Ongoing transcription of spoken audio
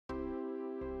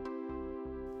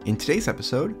In today's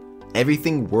episode,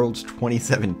 Everything Worlds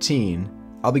 2017,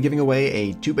 I'll be giving away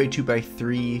a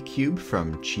 2x2x3 cube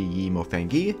from Chi-Yi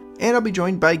Mofangi, and I'll be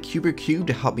joined by CuberCubed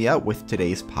to help me out with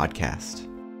today's podcast.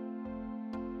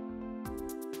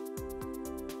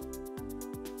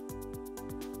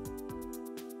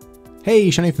 Hey,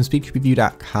 Shani from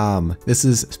SpeedCubeReview.com. This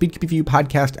is SpeedCubeReview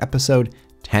Podcast Episode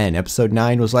 10. Episode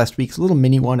 9 was last week's little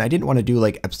mini one. I didn't want to do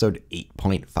like episode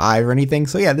 8.5 or anything,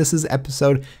 so yeah, this is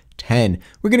episode 10.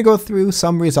 We're going to go through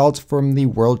some results from the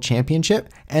World Championship,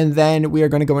 and then we are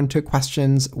going to go into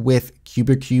questions with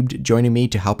CuberCubed joining me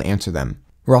to help answer them.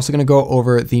 We're also going to go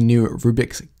over the new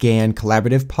Rubik's GAN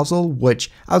collaborative puzzle, which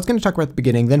I was going to talk about at the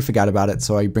beginning, then forgot about it,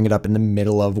 so I bring it up in the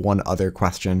middle of one other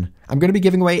question. I'm going to be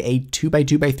giving away a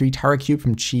 2x2x3 tower cube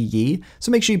from Chi-Yi,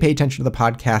 so make sure you pay attention to the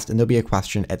podcast, and there'll be a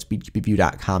question at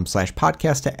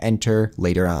speedcubereview.com/podcast to enter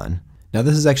later on. Now,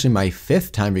 this is actually my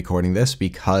 5th time recording this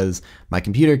because my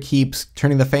computer keeps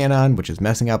turning the fan on, which is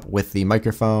messing up with the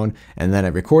microphone, and then I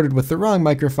recorded with the wrong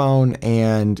microphone,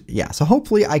 and yeah, so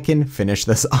hopefully I can finish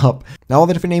this up. Now, all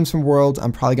the different names from Worlds,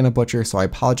 I'm probably going to butcher, so I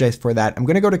apologize for that. I'm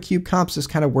going to go to CubeComps, just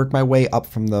kind of work my way up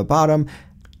from the bottom.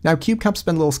 Now, CubeComp's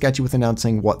been a little sketchy with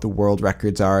announcing what the world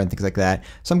records are and things like that,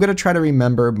 so I'm going to try to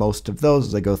remember most of those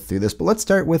as I go through this, but let's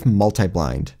start with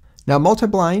multi-blind. Now,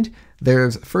 multi-blind,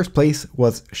 there's first place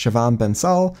was Shivam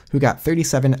Bensal, who got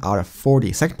 37 out of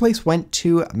 40. Second place went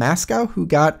to Moscow, who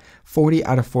got 40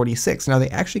 out of 46. Now, they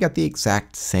actually got the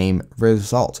exact same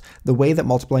result. The way that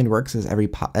multi-blind works is every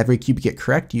cube you get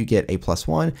correct, you get a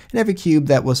 +1, and every cube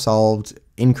that was solved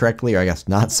incorrectly, or I guess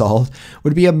not solved,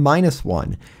 would be a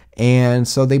 -1. And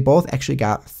so they both actually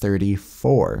got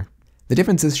 34. The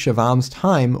difference is Shivam's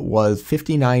time was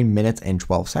 59 minutes and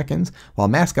 12 seconds, while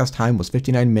Moscow's time was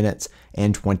 59 minutes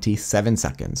and 27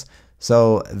 seconds.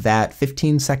 So that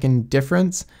 15-second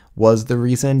difference was the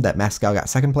reason that Moscow got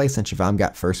second place and Shivam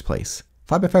got first place.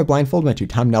 5x5 blindfold went to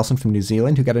Tom Nelson from New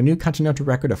Zealand, who got a new continental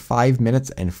record of 5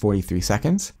 minutes and 43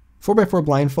 seconds. 4x4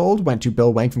 blindfold went to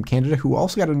Bill Wang from Canada, who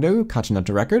also got a new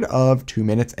continental record of 2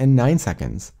 minutes and 9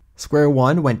 seconds. Square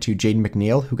one went to Jaden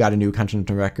McNeil, who got a new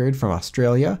continental record from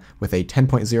Australia with a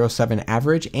 10.07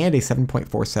 average and a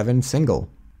 7.47 single.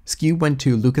 Skew went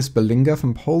to Lucas Belinga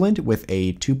from Poland with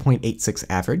a 2.86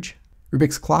 average.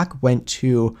 Rubik's Clock went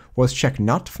to Wojciech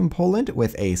Not from Poland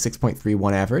with a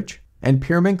 6.31 average. And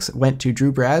Pyraminx went to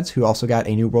Drew Brads, who also got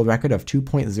a new world record of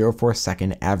 2.04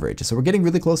 second average. So we're getting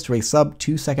really close to a sub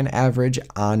 2 second average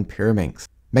on Pyraminx.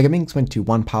 Megaminx went to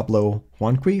Juan Pablo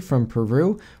Juanqui from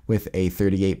Peru with a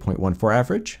 38.14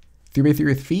 average. 3x3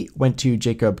 with feet went to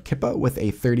Jacob Kippa with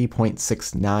a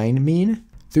 30.69 mean.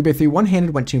 3x3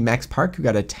 one-handed went to Max Park, who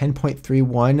got a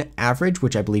 10.31 average,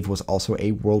 which I believe was also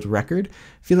a world record.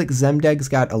 Felix Zemdegs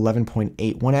got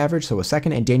 11.81 average, so was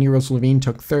second, and Daniel Rose-Levine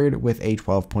took third with a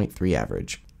 12.3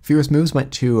 average. Fierce Moves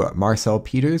went to Marcel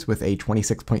Peters with a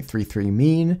 26.33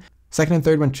 mean. Second and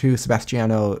third went to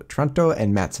Sebastiano Trento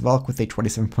and Matt Svalk with a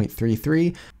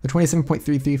 27.33. The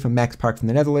 27.33 from Max Park from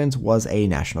the Netherlands was a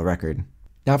national record.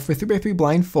 Now for 3x3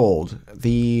 blindfold,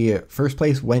 the first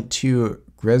place went to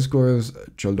Grzegorz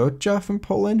Jolocha from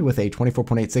Poland with a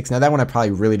 24.86. Now that one I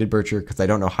probably really did butcher because I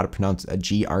don't know how to pronounce a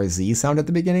GRZ sound at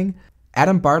the beginning.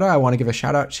 Adam Barta, I want to give a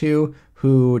shout out to,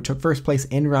 who took first place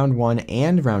in round 1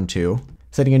 and round 2,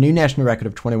 setting a new national record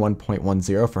of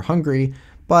 21.10 for Hungary,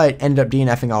 but ended up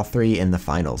DNFing all 3 in the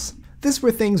finals. This is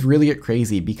where things really get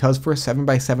crazy because for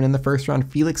 7x7 in the first round,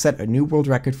 Felix set a new world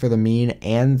record for the mean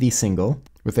and the single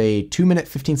with a 2-minute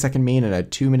 15-second mean and a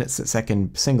 2-minute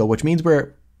second single, which means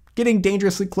we're getting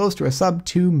dangerously close to a sub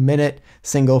 2-minute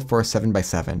single for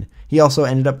 7x7. He also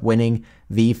ended up winning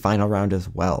the final round as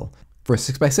well. For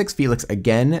 6x6, Felix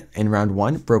again in round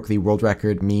 1 broke the world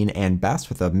record mean and best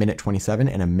with a 1:27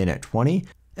 and a 1:20.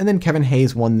 And then Kevin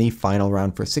Hayes won the final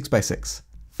round for 6x6.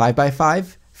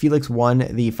 5x5, Felix won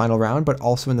the final round, but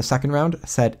also in the second round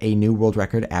set a new world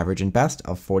record average and best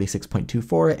of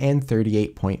 46.24 and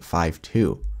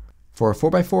 38.52. For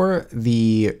 4x4,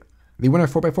 the winner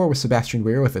of 4x4 was Sebastian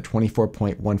Weir with a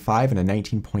 24.15 and a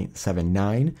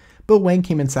 19.79. Bill Wang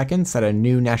came in second, set a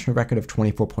new national record of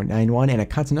 24.91 and a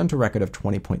continental record of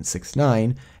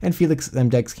 20.69, and Felix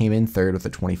Zemdegs came in third with a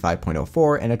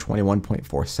 25.04 and a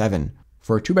 21.47.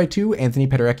 For 2x2, Anthony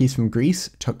Peterekis from Greece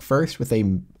took first with a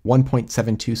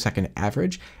 1.72 second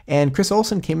average, and Chris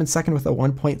Olsen came in second with a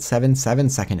 1.77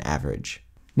 second average.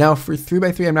 Now for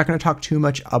 3x3, I'm not going to talk too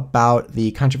much about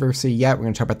the controversy yet. We're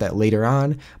going to talk about that later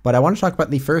on. But I want to talk about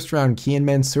the first round. Kian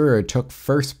Mansour took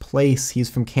first place. He's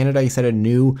from Canada. He set a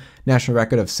new national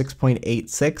record of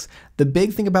 6.86. The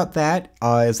big thing about that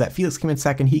is that Felix came in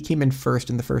second. He came in first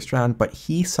in the first round, but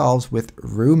he solves with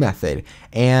Roux method.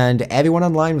 And everyone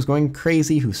online was going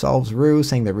crazy who solves Roux,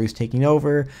 saying that Roux's taking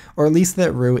over, or at least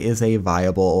that Roux is a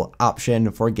viable option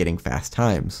for getting fast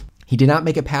times. He did not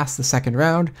make it past the second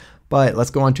round, but let's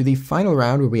go on to the final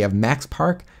round where we have Max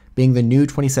Park being the new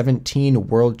 2017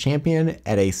 world champion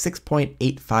at a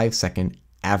 6.85 second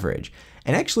average.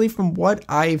 And actually, from what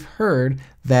I've heard,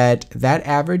 that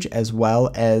average as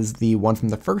well as the one from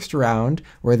the first round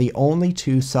were the only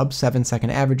two sub 7 second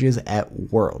averages at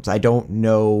Worlds. I don't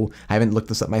know, I haven't looked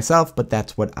this up myself, but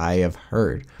that's what I have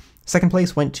heard. Second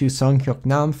place went to Sung Hyuk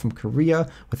Nam from Korea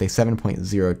with a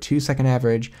 7.02 second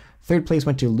average. Third place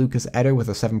went to Lucas Eder with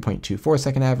a 7.24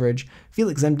 second average.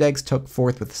 Felix Zemdegs took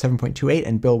fourth with a 7.28,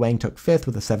 and Bill Wang took fifth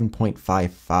with a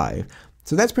 7.55.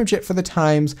 So that's pretty much it for the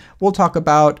times. We'll talk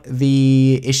about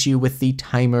the issue with the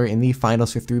timer in the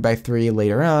finals for 3x3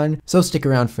 later on, so stick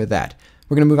around for that.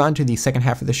 We're going to move on to the second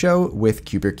half of the show with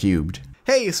CuberCubed.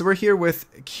 Hey, so we're here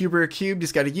with CuberCubed.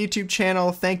 He's got a YouTube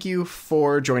channel. Thank you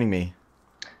for joining me.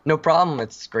 No problem.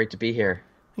 It's great to be here.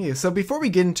 Yeah, so before we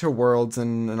get into Worlds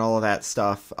and all of that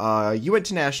stuff, you went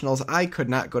to Nationals. I could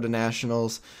not go to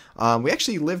Nationals. We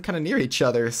actually live kind of near each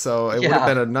other, so it would have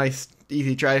been a nice,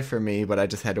 easy drive for me, but I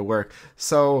just had to work.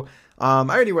 So I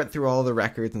already went through all the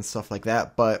records and stuff like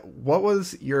that, but what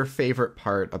was your favorite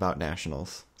part about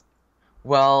Nationals?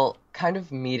 Well, kind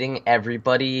of meeting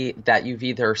everybody that you've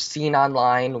either seen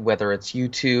online, whether it's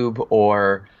YouTube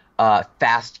or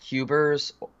Fast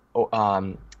Cubers,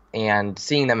 and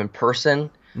seeing them in person.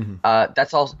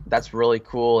 Mm-hmm. That's really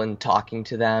cool, and talking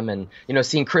to them, and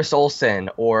seeing Chris Olsen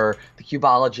or the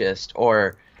Cubologist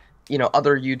or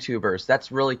other YouTubers.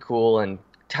 That's really cool, and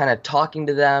kind of talking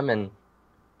to them, and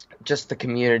just the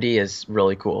community is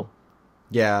really cool.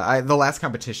 Yeah, the last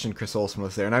competition, Chris Olsen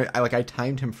was there, and I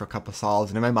timed him for a couple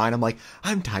solves, and in my mind I'm like,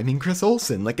 I'm timing Chris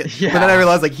Olsen, but then I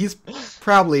realized he's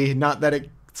probably not that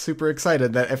super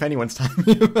excited that if anyone's timing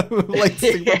him,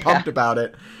 super pumped about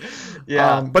it.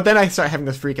 Yeah. But then I start having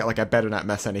this freak out, I better not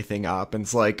mess anything up. And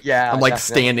it's I'm definitely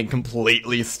standing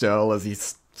completely still as he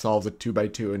solves a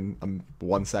 2x2 in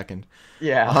 1 second.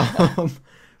 Yeah.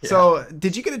 So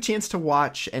did you get a chance to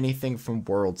watch anything from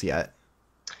Worlds yet?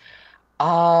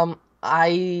 I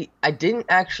didn't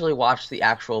actually watch the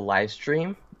actual live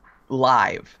stream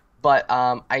live, but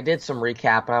I did some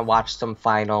recap, and I watched some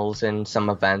finals and some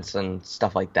events and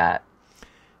stuff like that.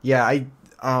 Yeah,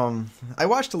 I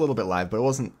watched a little bit live, but it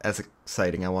wasn't as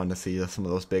exciting. I wanted to see some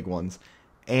of those big ones.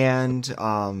 And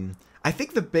I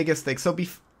think the biggest thing, so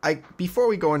before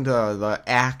we go into the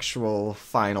actual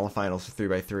finals for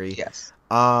 3x3, yes.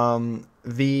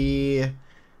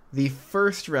 The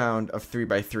first round of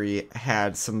 3x3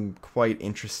 had some quite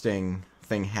interesting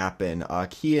thing happen.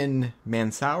 Kian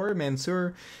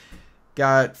Mansour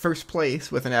got first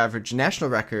place with an average national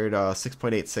record,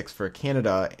 6.86 for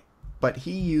Canada, but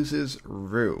he uses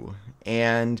Roux,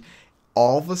 and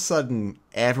all of a sudden,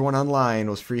 everyone online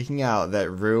was freaking out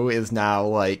that Roux is now,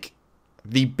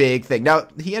 the big thing. Now,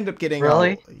 he ended up getting...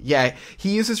 Really? Yeah,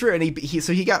 he uses Roux, and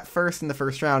he got first in the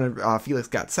first round, and Felix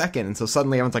got second, and so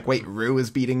suddenly everyone's like, wait, Roux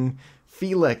is beating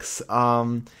Felix.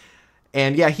 And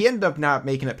yeah, he ended up not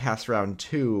making it past round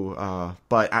 2,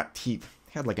 but he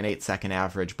had an 8-second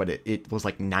average, but it was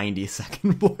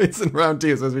 90-second place in round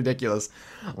 2, so it was ridiculous.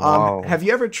 Wow. Have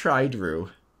you ever tried Roux?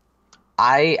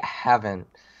 I haven't.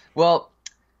 Well,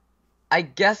 I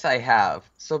guess I have.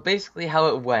 So basically how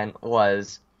it went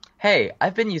was, hey,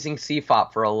 I've been using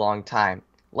CFOP for a long time.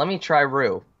 Let me try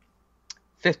Roux.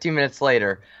 15 minutes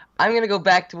later, I'm going to go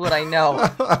back to what I know.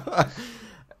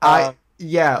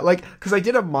 Yeah, because I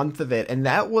did a month of it, and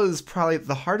that was probably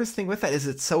the hardest thing with that is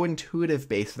it's so intuitive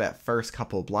based for that first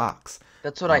couple blocks.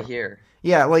 That's what I hear.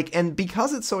 Yeah, and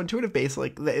because it's so intuitive based,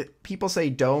 people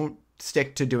say don't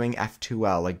stick to doing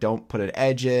F2L, don't put an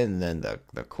edge in, and then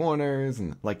the corners,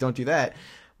 and don't do that.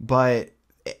 But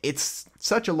it's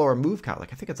such a lower move count. I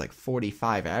think it's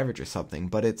 45 average or something,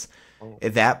 but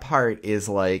that part is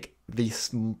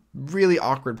the really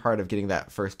awkward part of getting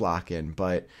that first block in,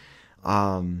 but...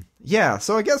 yeah,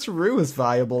 so I guess Roux is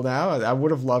viable now. I would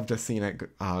have loved to have seen it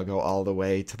go all the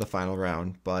way to the final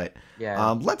round, but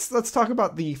let's talk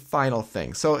about the final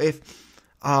thing. So if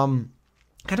kind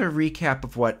of a recap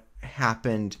of what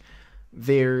happened,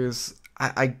 there's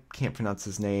I can't pronounce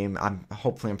his name.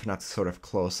 Hopefully I'm pronouncing sort of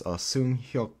close. Sung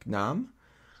Hyuk Nam.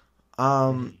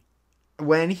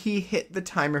 When he hit the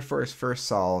timer for his first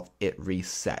solve, it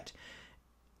reset.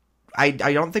 I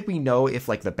don't think we know if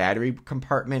like the battery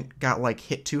compartment got like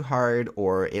hit too hard,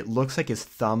 or it looks like his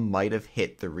thumb might have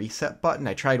hit the reset button.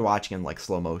 I tried watching in like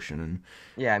slow motion and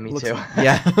Yeah, me too.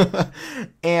 yeah.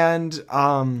 And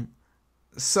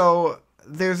so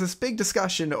there's this big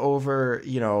discussion over,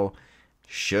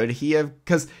 should he have,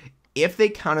 because if they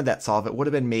counted that solve, it would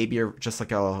have been maybe just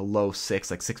like a low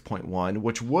 6, like 6.1,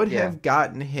 which would have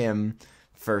gotten him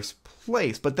first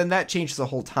place. But then that changes the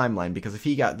whole timeline, because if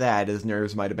he got that, his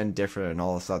nerves might have been different and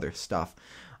all this other stuff.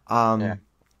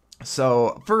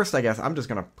 So first, I guess I'm just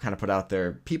going to kind of put out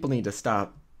there, people need to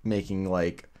stop making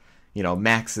like,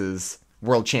 Max's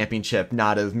world championship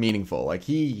not as meaningful. Like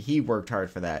he worked hard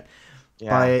for that.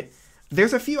 Yeah. But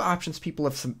there's a few options people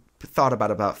have thought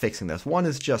about fixing this. One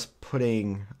is just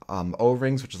putting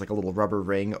O-rings, which is like a little rubber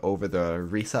ring, over the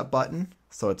reset button,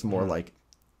 so it's more like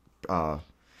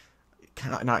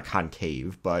not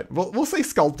concave, but we'll say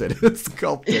sculpted. It's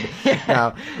sculpted.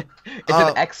 Now, it's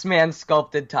an X-Man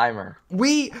sculpted timer.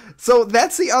 So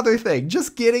that's the other thing.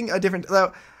 Just getting a different.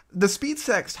 The speed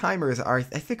stacks timers I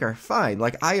think are fine.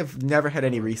 Like, I have never had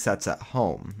any resets at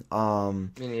home.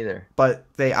 Me neither. But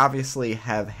they obviously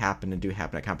have happened and do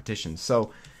happen at competitions.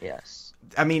 So yes,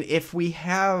 I mean, if we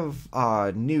have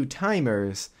new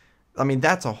timers, I mean,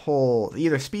 that's a whole.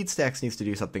 Either Speed Stacks needs to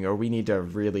do something, or we need to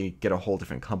really get a whole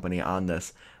different company on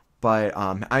this. But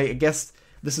I guess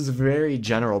this is a very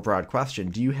general, broad question.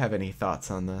 Do you have any thoughts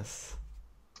on this?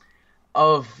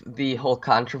 Of the whole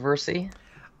controversy?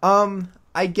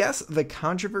 I guess the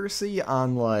controversy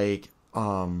on like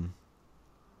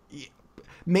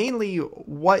mainly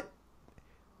what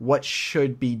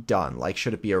should be done. Like,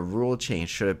 should it be a rule change?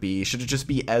 Should it just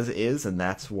be as is, and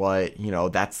that's what,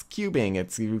 that's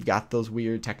cubing. We've got those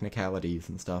weird technicalities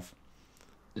and stuff.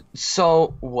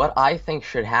 So what I think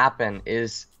should happen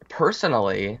is,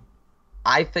 personally,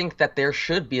 I think that there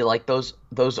should be like those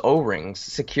O-rings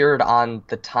secured on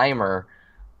the timer.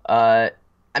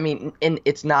 I mean, and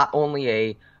it's not only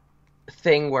a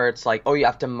thing where it's like, oh, you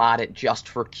have to mod it just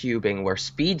for cubing, where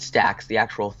Speed Stacks, the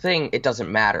actual thing, it doesn't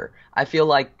matter. I feel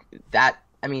like that,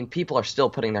 I mean, people are still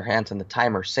putting their hands on the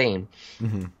timer same.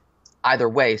 Mm-hmm. Either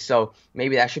way, so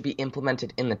maybe that should be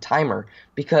implemented in the timer,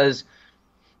 because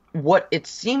what it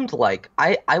seemed like,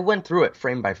 I went through it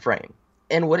frame by frame,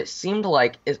 and what it seemed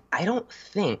like is, I don't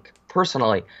think,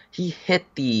 personally, he hit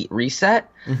the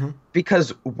reset,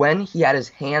 because when he had his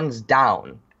hands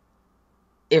down,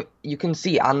 if you can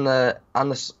see on the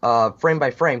frame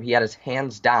by frame, he had his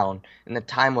hands down and the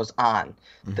time was on.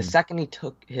 Mm-hmm. The second he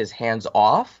took his hands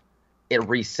off, it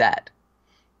reset.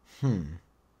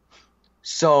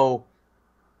 So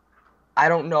I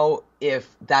don't know if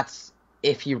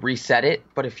you reset it,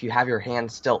 but if you have your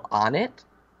hands still on it,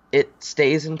 it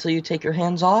stays until you take your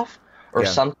hands off or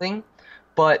something.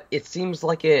 But it seems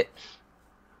like it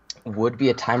would be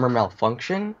a timer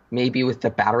malfunction, maybe with the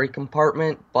battery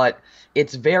compartment, but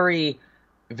it's very,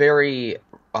 very,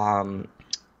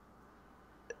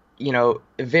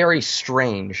 very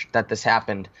strange that this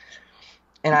happened.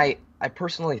 And I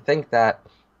personally think that,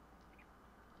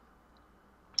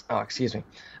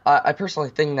 I personally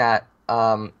think that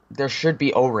there should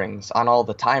be O-rings on all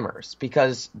the timers,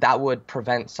 because that would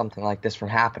prevent something like this from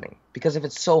happening. Because if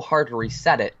it's so hard to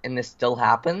reset it and this still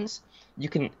happens, you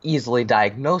can easily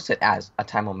diagnose it as a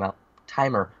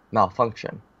timer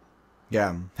malfunction.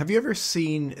 Yeah. Have you ever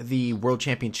seen the World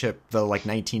Championship, the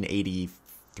 1983,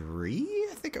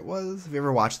 I think it was? Have you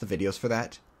ever watched the videos for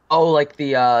that? Oh, like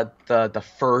the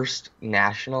first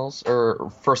nationals or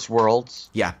first worlds?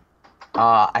 Yeah.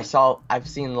 I've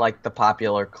seen like the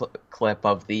popular clip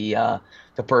of the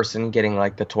person getting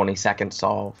like the 20-second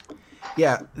solve.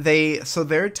 Yeah,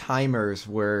 their timers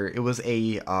it was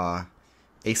a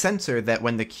sensor that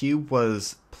when the cube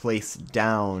was placed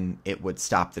down, it would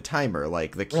stop the timer.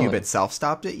 Like, the cube itself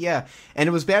stopped it, yeah. And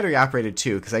it was battery operated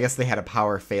too, because I guess they had a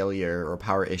power failure or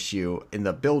power issue in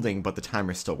the building, but the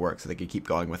timer still worked, so they could keep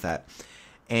going with that.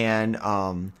 And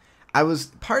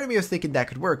part of me was thinking that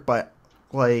could work, but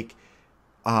like,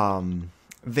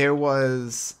 there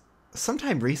was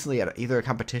sometime recently at either a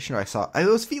competition or it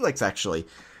was Felix actually.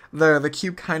 The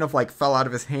cube kind of like fell out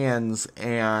of his hands,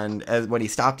 and when he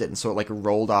stopped it, and so it like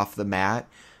rolled off the mat,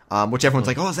 which everyone's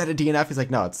like, oh, is that a DNF? He's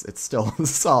like, no, it's still a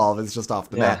solve. It's just off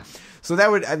the mat. So that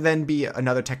would then be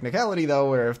another technicality though,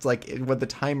 where it's like, would the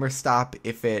timer stop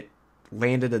if it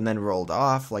landed and then rolled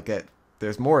off? Like,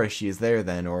 there's more issues there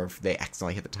then, or if they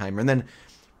accidentally hit the timer and then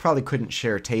probably couldn't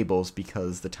share tables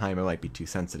because the timer might be too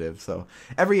sensitive. So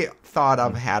every thought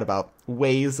I've had about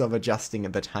ways of adjusting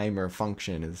the timer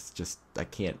function is just, I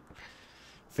can't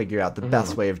figure out the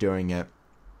best way of doing it.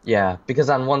 Yeah, because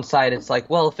on one side it's like,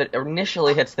 well, if it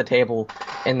initially hits the table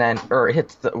and then, or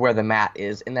hits where the mat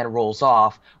is and then rolls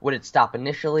off, would it stop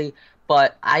initially?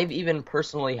 But I've even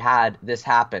personally had this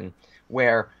happen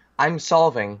where I'm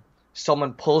solving,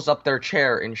 someone pulls up their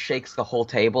chair and shakes the whole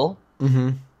table,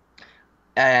 Mm-hmm.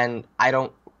 and I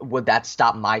don't, would that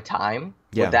stop my time?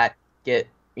 Would Yeah. that get,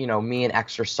 me an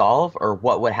extra solve, or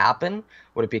what would happen?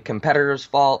 Would it be competitor's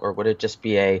fault, or would it just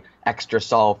be a extra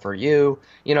solve for you,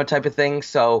 type of thing?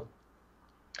 So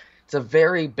it's a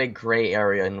very big gray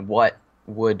area in what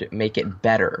would make it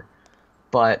better.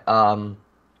 But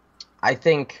I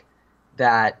think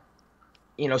that,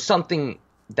 something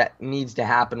that needs to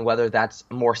happen, whether that's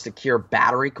a more secure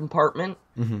battery compartment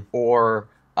Mm-hmm. or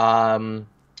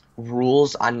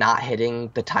rules on not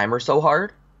hitting the timer so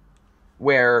hard,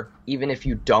 where even if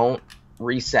you don't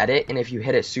reset it and if you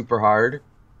hit it super hard,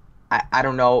 I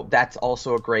don't know, that's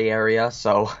also a gray area.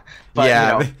 So, but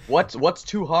Yeah. what's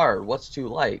too hard, what's too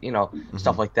light, Mm-hmm.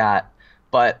 stuff like that.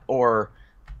 But or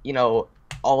you know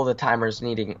all the timers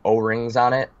needing O-rings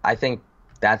on it. I think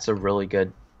that's a really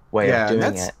good way of Yeah, and doing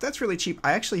that's it. that's really cheap.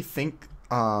 I actually think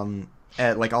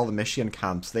at like all the Michigan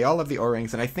comps, they all have the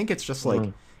O-rings, and I think it's just like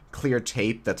Mhm. clear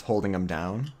tape that's holding them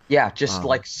down. Yeah, just Um,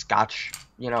 like scotch,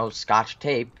 scotch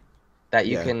tape that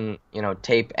you yeah. can,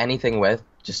 tape anything with,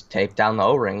 just tape down the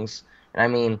O-rings. And I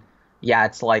mean, yeah,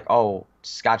 it's like, oh,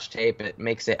 scotch tape, it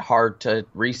makes it hard to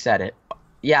reset it.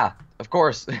 Yeah, of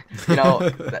course.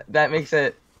 That makes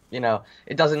it,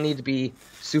 it doesn't need to be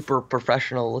super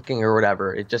professional looking or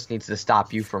whatever. It just needs to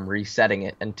stop you from resetting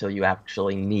it until you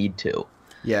actually need to.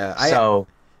 Yeah, So,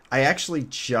 I actually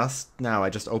I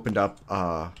just opened up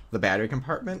the battery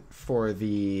compartment for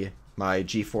the my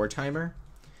G4 timer.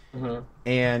 mhm.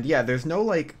 And yeah, there's no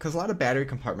like, because a lot of battery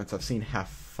compartments I've seen have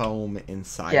foam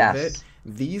inside of it. Yes.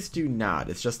 These do not.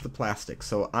 It's just the plastic.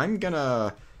 So I'm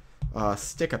gonna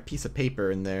stick a piece of paper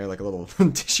in there, like a little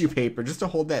tissue paper, just to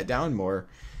hold that down more.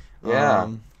 Yeah.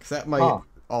 'Cause that might Huh.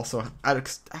 also,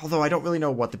 although I don't really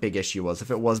know what the big issue was, if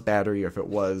it was battery or if it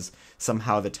was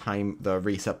somehow the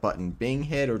reset button being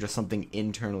hit, or just something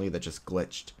internally that just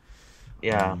glitched.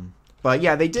 Yeah. But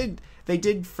yeah, they did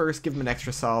first give him an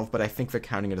extra solve, but I think they're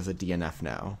counting it as a DNF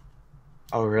now.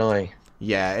 Oh, really?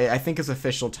 Yeah, I think his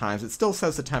official times. It still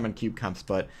says the time on cube comps,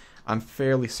 but I'm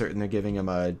fairly certain they're giving him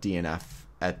a DNF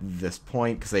at this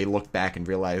point because they looked back and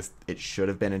realized it should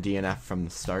have been a DNF from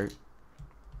the start.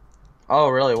 Oh,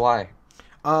 really? Why?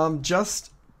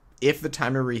 Just if the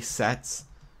timer resets,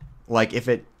 like if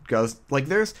it goes like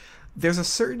there's a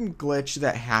certain glitch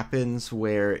that happens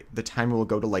where the timer will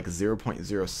go to like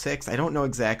 0.06. I don't know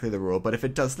exactly the rule, but if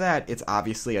it does that, it's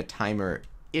obviously a timer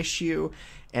issue,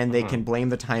 and they Hmm. can blame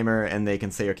the timer and they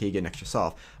can say, okay, you get an extra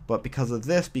solve. But because of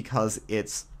this, because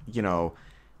it's,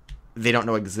 they don't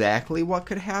know exactly what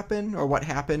could happen or what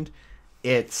happened,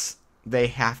 they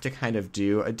have to kind of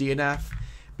do a DNF,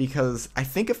 because I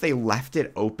think if they left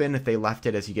it open, if they left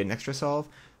it as you get an extra solve,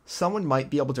 someone might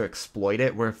be able to exploit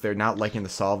it, where if they're not liking the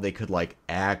solve, they could like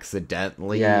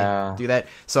accidentally Yeah. do that.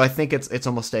 So I think it's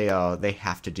almost a they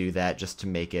have to do that just to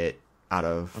make it out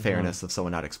of Hmm. fairness of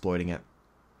someone not exploiting it.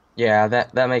 Yeah,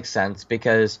 that makes sense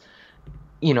because,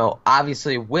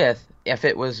 obviously with if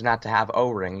it was not to have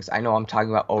O-rings, I know I'm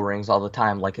talking about O-rings all the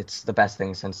time like it's the best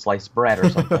thing since sliced bread or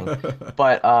something.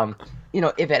 But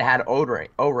if it had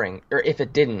O-ring, or if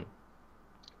it didn't,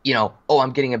 oh,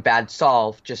 I'm getting a bad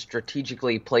solve, just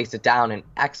strategically place it down and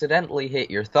accidentally hit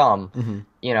your thumb, Hmm.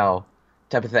 you know,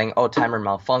 type of thing. Oh, timer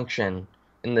malfunction.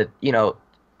 And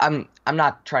I'm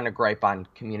not trying to gripe on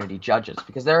community judges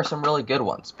because there are some really good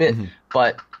ones. Hmm.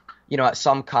 But at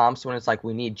some comps when it's like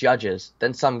we need judges,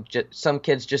 then some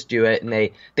kids just do it and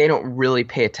they don't really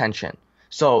pay attention.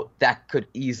 So that could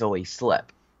easily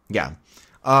slip. Yeah.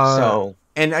 Uh, So,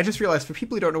 and I just realized, for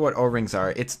people who don't know what O-rings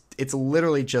are, it's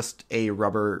literally just a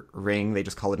rubber ring. They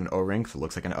just call it an O-ring, so it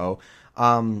looks like an O.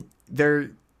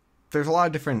 There's a lot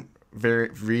of different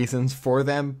reasons for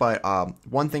them, but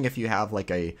one thing, if you have like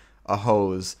a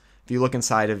hose, if you look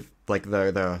inside of like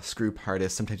the screw part,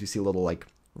 is sometimes you see a little like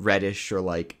reddish or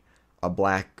like a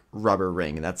black rubber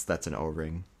ring, and that's an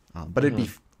O-ring. But it'd be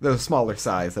mhm, the smaller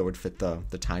size that would fit the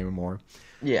timer more.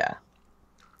 yeah.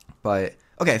 But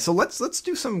okay, so let's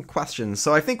do some questions.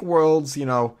 So I think Worlds,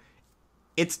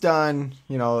 it's done.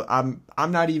 I'm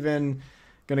not even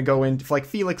gonna go into, like,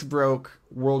 Felix broke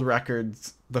world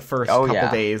records the first Oh couple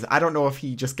yeah. days. I don't know if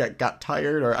he just got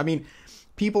tired, or I mean,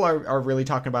 people are really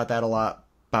talking about that a lot,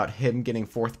 about him getting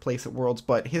fourth place at Worlds,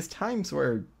 but his times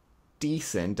were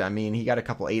decent. I mean, he got a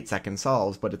couple 8-second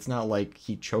solves, but it's not like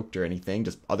he choked or anything.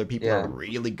 Just other people are Yeah.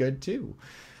 really good too.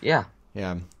 Yeah.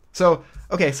 Yeah. So,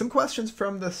 okay, some questions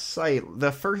from the site.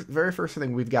 The very first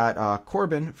thing we've got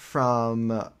Corbin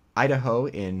from Idaho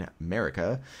in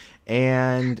America,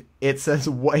 and it says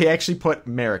what he actually put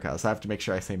America, so I have to make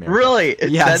sure I say America. Really? It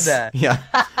Yes, said that. yeah.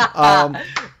 Um,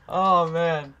 Oh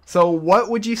man. so, what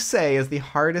would you say is the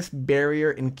hardest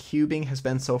barrier in cubing has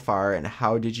been so far, and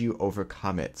how did you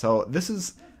overcome it? So, this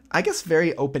is, I guess,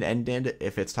 very open-ended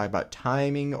if it's talking about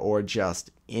timing or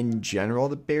just in general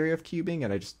the barrier of cubing.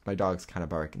 And my dog's kind of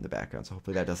barking in the background, so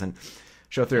hopefully that doesn't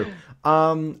show through.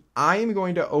 I am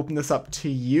going to open this up to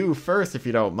you first, if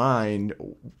you don't mind.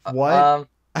 What?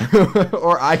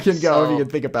 Or I can go if you can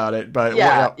think about it. But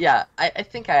yeah. I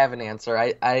think I have an answer.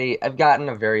 I've gotten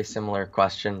a very similar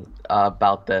question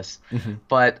about this,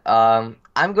 but I'm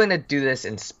going to do this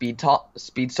in speed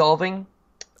solving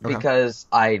because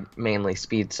I mainly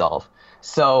speed solve.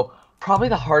 So probably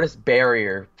the hardest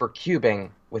barrier for cubing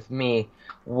with me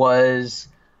was,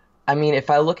 I mean, if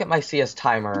I look at my CS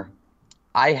timer,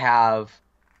 I have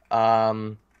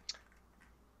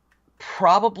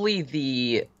probably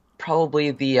the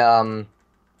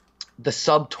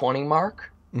sub 20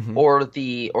 mark, or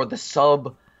the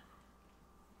sub,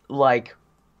 like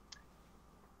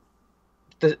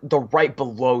the right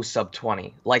below sub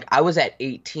 20. Like I was at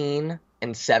 18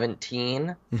 and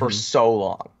 17 for so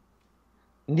long.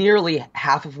 Nearly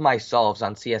half of my solves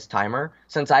on CS timer,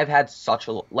 since I've had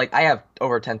I have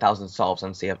over 10,000 solves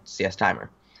on CS timer.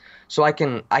 So I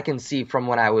can see from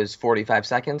when I was 45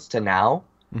 seconds to now.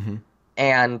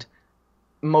 And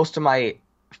most of my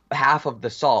half of the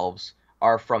solves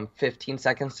are from 15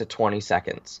 seconds to 20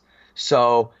 seconds.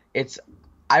 So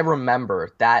I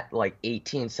remember that like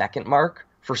 18-second mark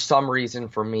for some reason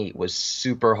for me was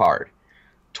super hard.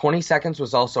 20 seconds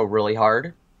was also really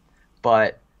hard,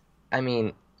 but I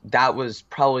mean, that was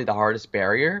probably the hardest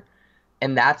barrier.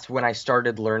 And that's when I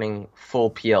started learning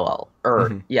full PLL,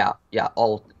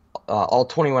 all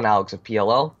 21 algs of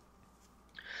PLL.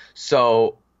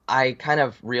 So I kind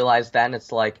of realized then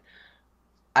it's like,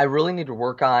 I really need to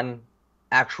work on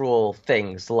actual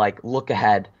things like look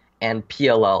ahead and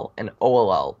PLL and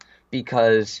OLL,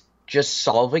 because just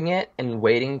solving it and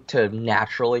waiting to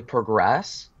naturally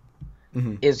progress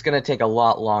is going to take a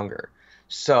lot longer.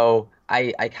 So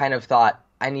I kind of thought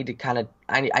I need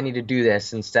to do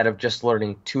this instead of just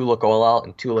learning 2-look OLL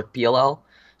and 2-look PLL.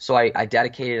 So I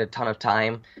dedicated a ton of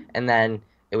time, and then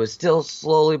it was still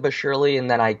slowly but surely, and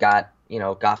then I got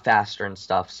faster and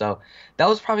stuff. So that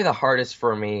was probably the hardest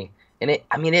for me. And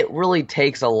it really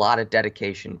takes a lot of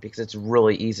dedication, because it's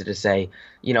really easy to say,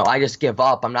 I just give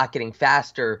up, I'm not getting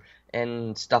faster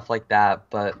and stuff like that.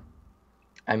 But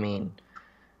I mean,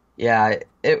 yeah,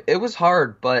 it was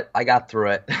hard, but I got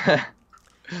through it.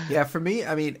 Yeah, for me,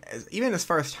 I mean, even as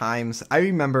far as times, I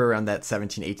remember around that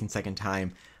 17, 18-second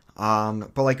time.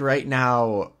 But like right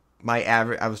now, my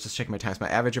average, I was just checking my times, my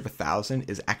average of 1,000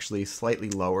 is actually slightly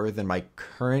lower than my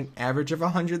current average of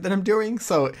 100 that I'm doing.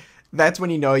 So that's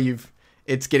when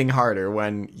it's getting harder,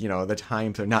 when, the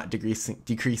times are not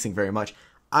decreasing very much.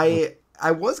 I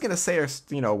was going to say,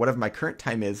 whatever my current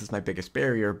time is my biggest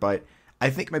barrier, but I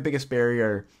think my biggest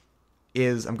barrier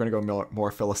is, I'm going to go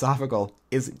more philosophical,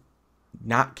 is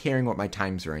not caring what my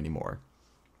times are anymore.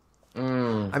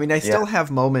 I mean, I still have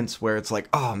moments where it's like,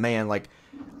 oh man, like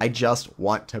I just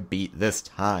want to beat this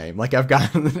time. Like I've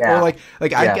gotten, or like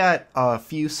I've got a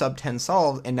few sub 10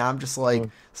 solves, and now I'm just like,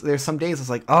 so there's some days it's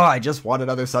like, oh, I just want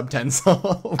another sub 10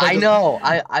 solve. I know.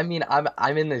 I mean,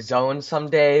 I'm in the zone some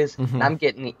days, and I'm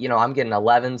getting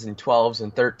 11s and 12s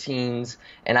and 13s,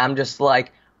 and I'm just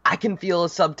like, I can feel a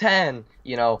sub 10.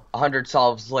 100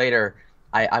 solves later,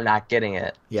 I'm not getting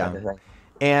it. Yeah. Kind of thing.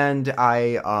 And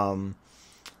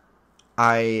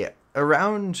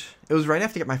it was right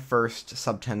after I got my first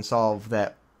sub 10 solve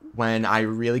that when I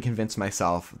really convinced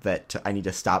myself that I need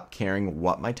to stop caring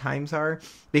what my times are,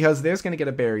 because there's going to get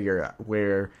a barrier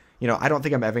where, I don't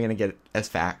think I'm ever going to get as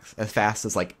fast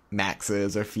as like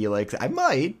Max's or Felix. I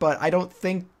might, but I don't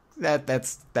think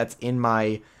that's in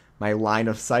my line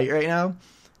of sight right now.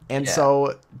 And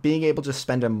so being able to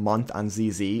spend a month on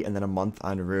ZZ and then a month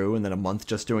on Ru and then a month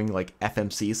just doing like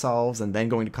FMC solves and then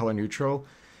going to color neutral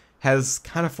has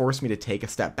kind of forced me to take a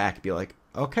step back and be like,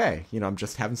 okay, I'm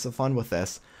just having some fun with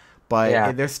this.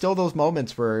 But there's still those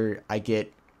moments where I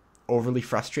get overly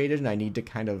frustrated and I need to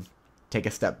kind of take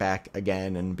a step back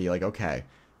again and be like, okay,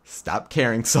 stop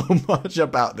caring so much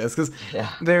about this. Because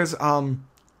there's, I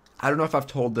don't know if I've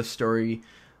told this story,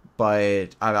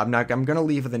 but I'm going to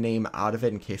leave the name out of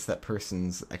it in case that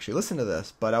person's actually listened to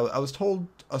this. But I was told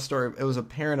a story. It was a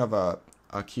parent of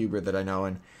a cuber that I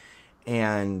know,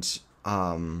 and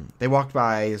they walked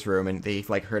by his room and they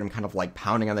like heard him kind of like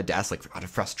pounding on the desk like out of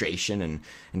frustration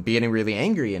and being really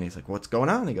angry. And he's like, "What's going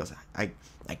on?" And he goes, I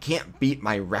can't beat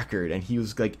my record." And he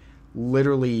was like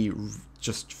literally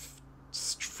just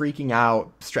freaking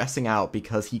out, stressing out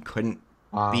because he couldn't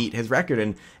beat his record.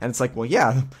 And it's like, well,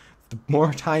 yeah, the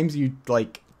more times you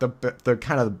like the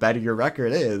kind of the better your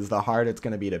record is, the harder it's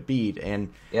going to be to beat.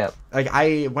 And Yeah. like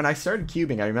when I started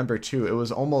cubing, I remember too, it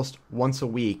was almost once a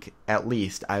week at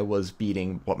least I was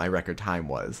beating what my record time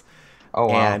was. Oh,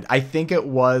 wow. And I think it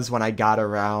was when I got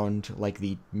around like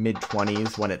the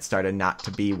mid-20s when it started not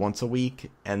to be once a week.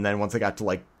 And then once I got to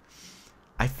like,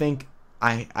 I think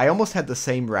I almost had the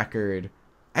same record.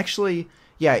 Actually,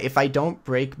 yeah, if I don't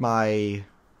break my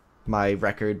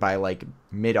record by like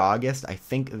mid-August, I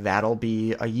think that'll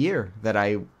be a year that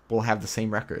I will have the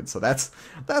same record. So that's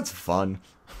fun.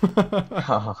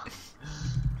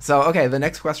 So, okay, the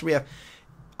next question we have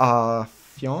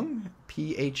Phuong,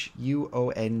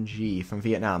 Phuong from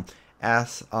Vietnam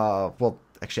asks, well,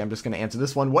 actually, I'm just going to answer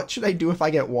this one. What should I do if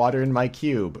I get water in my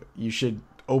cube? You should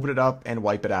open it up and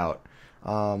wipe it out.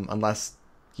 Unless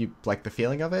you like the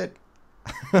feeling of it.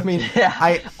 I mean, Yeah.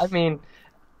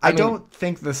 I don't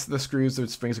think the screws or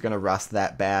springs are going to rust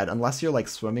that bad unless you're like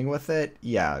swimming with it.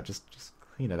 Yeah, just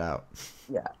clean it out.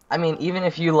 Yeah. I mean, even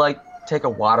if you like take a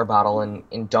water bottle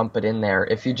and dump it in there,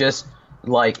 if you just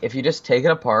take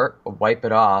it apart, wipe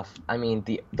it off, I mean,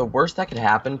 the worst that could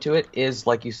happen to it is,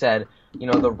 like you said,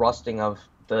 the rusting of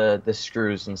the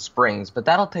screws and springs, but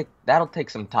that'll take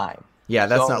some time. Yeah,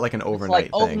 that's So not like an it's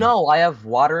overnight like, thing. oh no, I have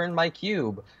water in my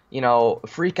cube.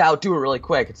 Freak out, do it really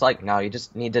quick. It's like, no, you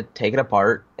just need to take it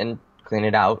apart and clean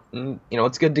it out, and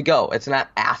it's good to go. It's not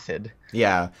acid.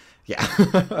 Yeah.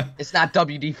 It's not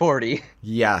WD-40.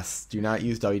 Yes, do not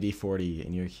use WD-40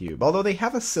 in your cube. Although they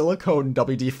have a silicone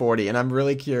WD-40, and I'm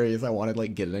really curious. I want to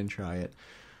like get it and try it.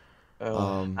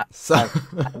 So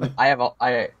I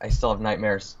still have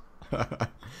nightmares.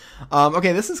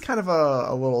 okay, this is kind of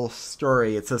a little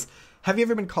story. It says, "Have you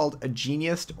ever been called a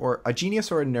genius or a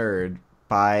nerd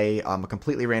by a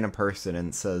completely random person?" And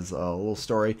it says a little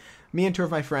story. "Me and two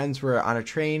of my friends were on a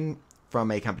train from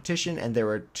a competition, and there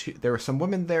were some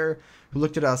women there who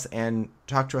looked at us and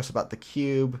talked to us about the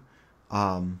cube.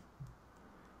 And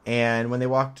when they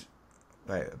walked,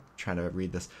 I'm trying to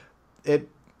read this.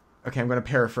 Okay, I'm going to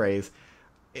paraphrase.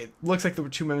 It looks like the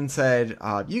two women said,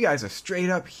 'You guys are straight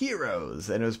up heroes,'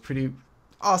 and it was pretty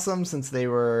awesome since they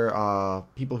were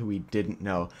people who we didn't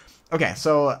know." Okay,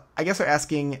 so I guess they're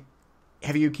asking,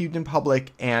 have you cubed in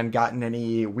public and gotten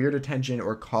any weird attention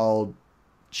or called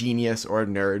genius or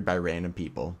nerd by random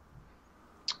people?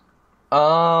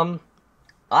 I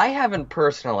haven't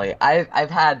personally. I've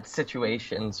had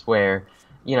situations where,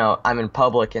 I'm in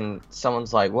public and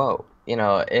someone's like, "Whoa,"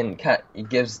 and kind of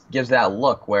gives that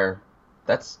look where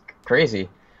that's crazy.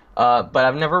 But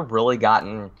I've never really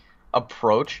gotten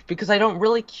approached because I don't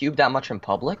really cube that much in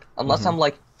public unless I'm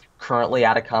like currently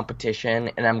at a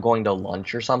competition and I'm going to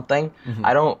lunch or something.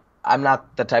 I'm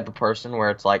not the type of person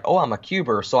where it's like, "Oh, I'm a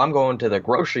cuber, so I'm going to the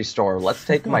grocery store. Let's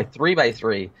take my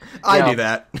 3x3. I do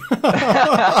that.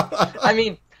 I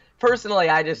mean, personally,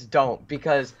 I just don't,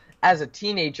 because as a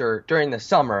teenager during the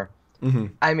summer,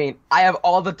 I mean, I have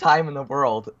all the time in the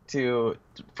world to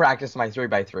practice my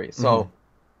 3x3. So,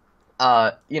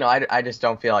 I just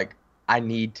don't feel like I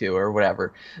need to or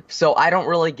whatever. So I don't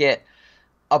really get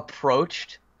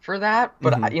approached for that.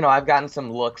 But, I've gotten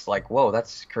some looks like, "Whoa,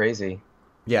 that's crazy."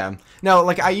 Yeah. No,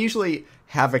 like I usually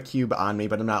have a cube on me,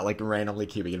 but I'm not like randomly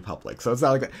cubing in public. So it's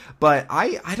not like that. But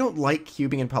I don't like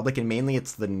cubing in public, and mainly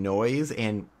it's the noise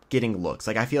and getting looks.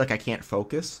 Like I feel like I can't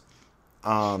focus.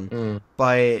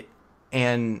 But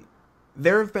and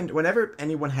there have been, whenever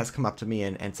anyone has come up to me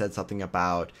and said something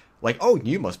about like, "Oh,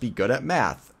 you must be good at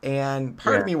math," and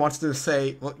part of me wants to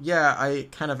say, "Well, yeah, I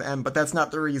kind of am, but that's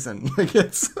not the reason." Like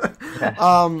it's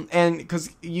and because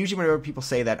usually whenever people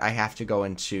say that, I have to go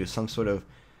into some sort of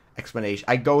explanation.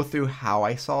 I go through how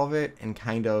I solve it, and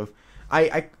kind of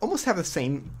I almost have the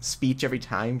same speech every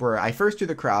time, where I first do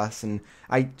the cross and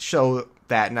I show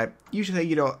that, and I usually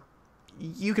say,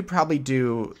 "You could probably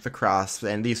do the cross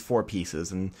and these 4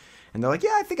 pieces," and they're like,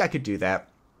 "Yeah, I think I could do that."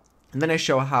 And then I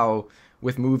show how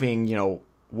with moving,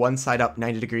 one side up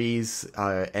 90 degrees,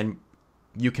 and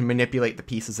you can manipulate the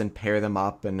pieces and pair them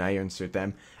up, and I insert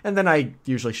them. And then I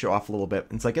usually show off a little bit.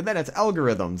 And it's like, and then it's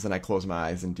algorithms, and I close my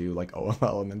eyes and do like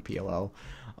OLL and then PLL.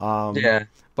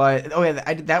 But,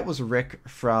 that was Rick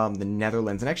from the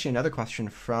Netherlands. And actually another question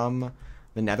from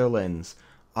the Netherlands.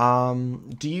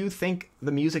 Do you think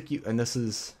the music and this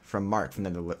is from Mark from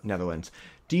the Netherlands,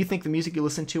 do you think the music you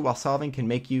listen to while solving can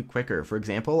make you quicker? For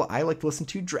example, I like to listen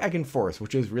to Dragon Force,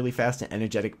 which is really fast and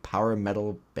energetic power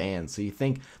metal band. So you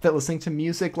think that listening to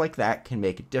music like that can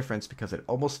make a difference because it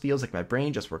almost feels like my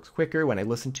brain just works quicker when I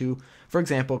listen to, for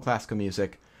example, classical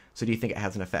music. So do you think it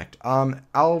has an effect?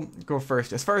 I'll go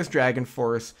first. As far as Dragon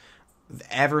Force,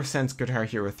 ever since Guitar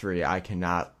Hero 3, I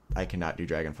cannot do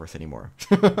Dragon Force anymore.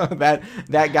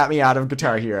 that got me out of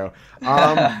Guitar Hero.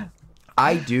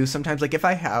 I do sometimes, like if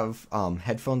I have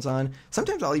headphones on,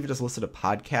 sometimes I'll even just listen to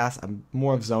podcasts. I'm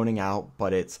more of zoning out,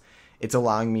 but it's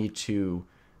allowing me to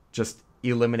just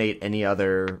eliminate any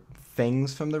other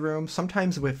things from the room.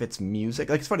 Sometimes if it's music,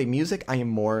 like it's funny, music I am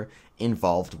more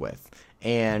involved with,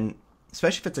 and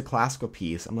especially if it's a classical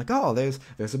piece, I'm like, oh, there's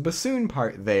a bassoon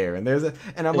part there, and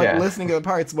I'm like listening to the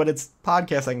parts. When it's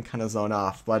podcast, I can kind of zone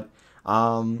off, but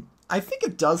I think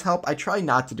it does help. I try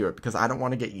not to do it because I don't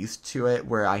want to get used to it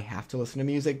where I have to listen to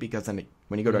music, because then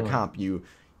when you go to a comp, you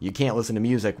can't listen to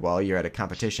music while you're at a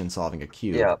competition solving a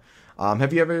cube. Yeah.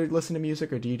 Have you ever listened to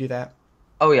music, or do you do that?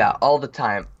 Oh yeah, all the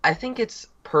time. I think it's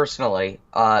personally,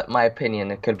 my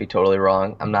opinion, it could be totally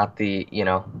wrong. I'm not the,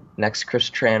 next Chris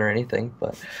Tran or anything,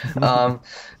 but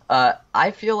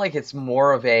I feel like it's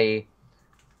more of a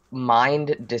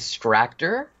mind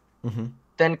distractor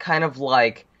than kind of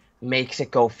like makes it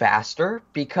go faster,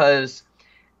 because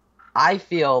I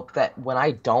feel that when I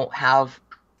don't have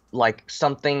like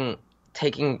something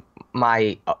taking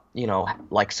my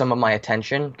like some of my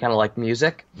attention, kind of like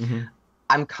music,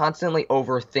 I'm constantly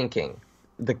overthinking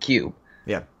the cube.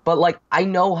 Yeah. But like I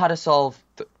know how to solve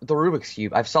the Rubik's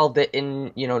Cube. I've solved it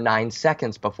in 9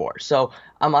 seconds before. So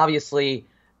I'm obviously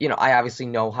I obviously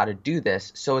know how to do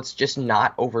this. So it's just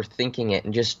not overthinking it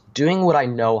and just doing what I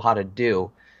know how to do.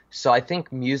 So I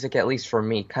think music, at least for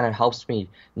me, kind of helps me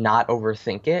not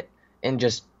overthink it and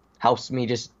just helps me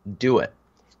just do it.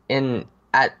 And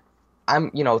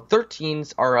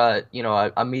 13s are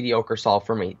a mediocre solve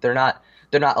for me. They're not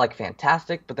like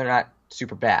fantastic, but they're not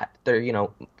super bad. They're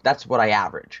that's what I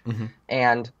average.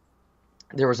 And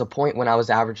there was a point when I was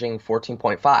averaging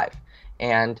 14.5,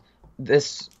 and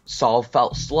this solve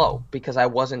felt slow because I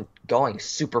wasn't going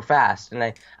super fast,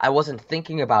 and I wasn't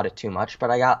thinking about it too much, but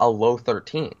I got a low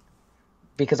 13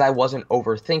 because I wasn't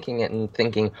overthinking it and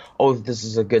thinking, oh, this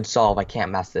is a good solve, I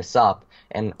can't mess this up,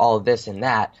 and all of this and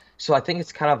that. So I think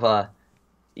it's kind of a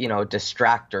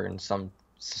distractor in some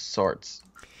sorts.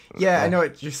 Yeah, I know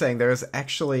what you're saying. There's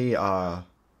actually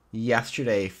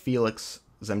yesterday Felix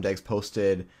Zemdegs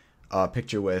posted a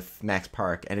picture with Max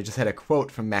Park, and it just had a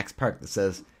quote from Max Park that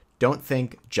says, "Don't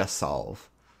think, just solve."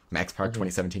 Max Park,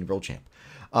 2017 world champ.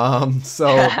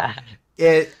 So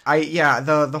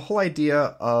the whole idea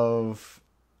of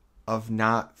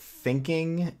not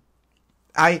thinking,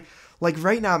 I like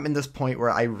right now I'm in this point where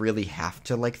I really have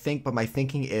to like think, but my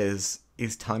thinking is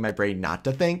telling my brain not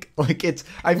to think. Like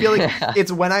I feel like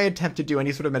it's when I attempt to do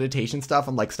any sort of meditation stuff,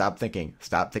 I'm like, stop thinking,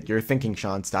 you're thinking,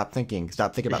 Sean, stop thinking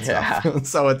about stuff.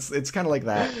 So it's kind of like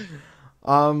that.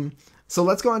 So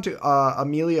let's go on to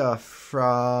Amelia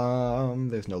from,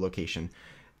 there's no location,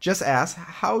 just asked,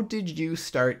 how did you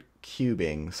start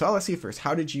cubing? So let's see first,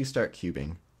 how did you start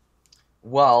cubing?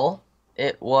 Well,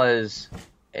 it was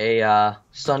a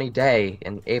sunny day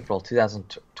in April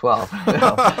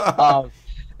 2012.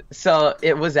 So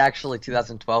it was actually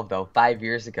 2012, though, 5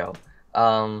 years ago.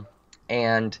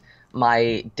 And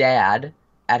my dad,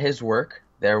 at his work,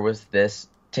 there was this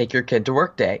take your kid to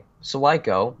work day. So I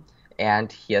go,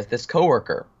 and he has this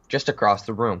coworker just across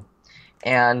the room.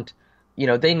 And,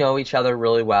 they know each other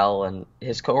really well, and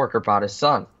his coworker brought his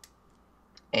son.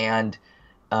 And,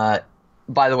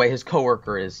 by the way, his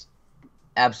coworker is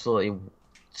absolutely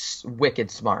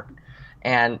wicked smart.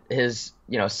 And his,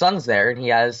 son's there, and he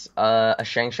has a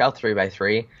Shangxiao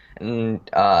 3x3 and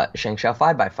Shangxiao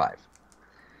 5x5.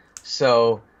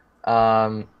 So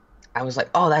I was like,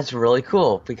 oh, that's really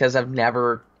cool, because I've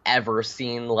never, ever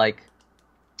seen, like,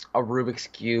 a Rubik's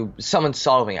Cube, someone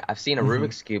solving it. I've seen a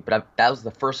Rubik's Cube, but that was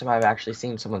the first time I've actually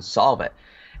seen someone solve it.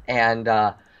 And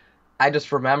I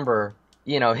just remember,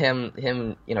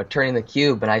 him turning the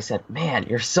cube, and I said, man,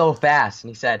 you're so fast. And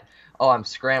he said, oh, I'm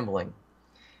scrambling.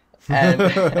 And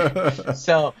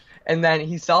and then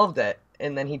he solved it,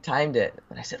 and then he timed it,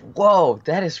 and I said, whoa,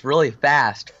 that is really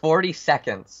fast, 40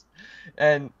 seconds.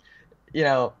 And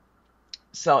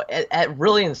so it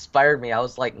really inspired me. I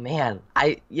was like, man,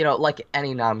 like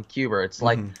any non-cuber, it's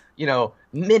like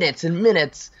minutes and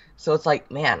minutes. So it's like,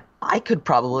 man, I could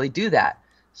probably do that.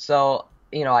 So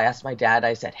I asked my dad,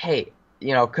 I said, hey,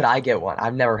 could I get one?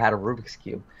 I've never had a Rubik's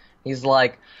Cube. He's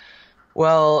like,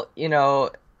 well,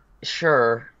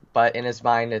 sure, but in his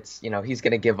mind, it's he's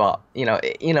gonna give up.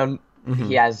 Hmm.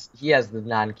 He has the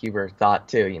non-cuber thought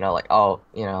too. Like, oh,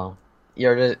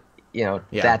 you're the Yeah.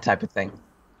 that type of thing.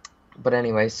 But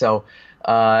anyway, so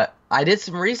I did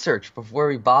some research before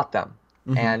we bought them,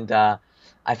 Hmm. and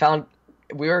I found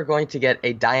we were going to get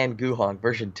a Diane Guhong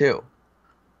version 2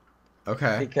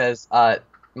 Okay. because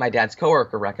my dad's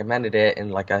coworker recommended it in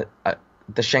like the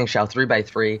Shengshao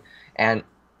 3x3, and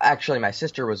actually my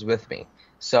sister was with me.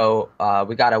 So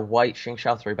we got a white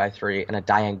Shengshao 3x3 and a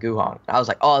Diane Guhong. I was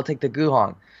like, oh, I'll take the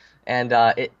Guhong. And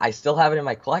I still have it in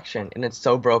my collection, and it's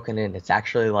so broken in. It's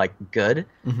actually like good.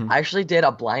 Hmm. I actually did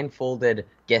a blindfolded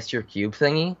guess your cube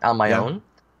thingy on my Yeah. own,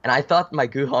 and I thought my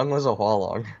Guhong was a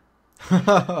Hualong.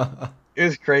 It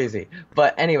was crazy.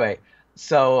 But anyway,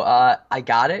 so I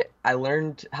got it. I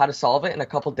learned how to solve it in a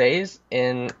couple days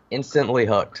and instantly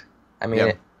hooked. I mean,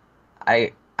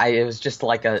 Yep. it was just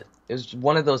like it was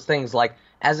one of those things like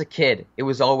as a kid, it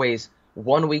was always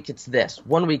 1 week it's this,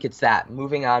 1 week it's that,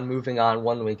 moving on,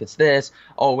 1 week it's this,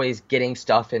 always getting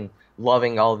stuff and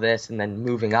loving all this and then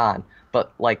moving on.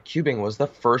 But like cubing was the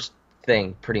first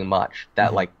thing pretty much that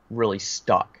Hmm. like really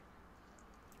stuck.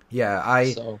 Yeah,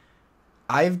 So,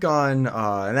 I've gone,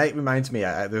 and that reminds me,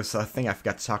 there's a thing I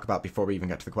forgot to talk about before we even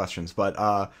got to the questions, but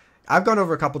I've gone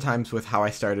over a couple times with how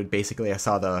I started. Basically, I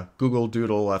saw the Google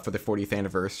Doodle for the 40th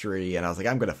anniversary, and I was like,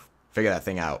 I'm gonna figure that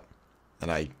thing out, and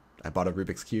I bought a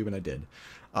Rubik's Cube, and I did.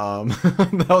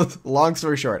 That was long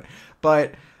story short,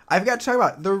 but I've got to talk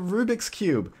about the Rubik's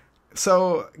Cube.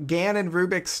 So Gan and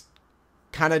Rubik's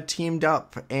kind of teamed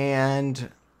up, and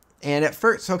at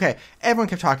first, okay, everyone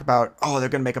kept talking about, oh, they're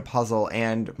going to make a puzzle,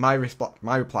 and my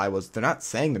reply was, they're not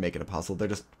saying they're making a puzzle, they're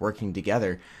just working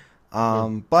together.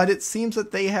 mm, But it seems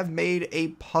that they have made a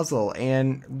puzzle,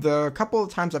 and the couple of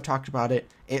times I've talked about it,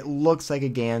 it looks like a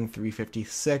GAN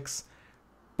 356,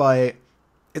 but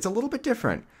it's a little bit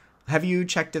different. Have you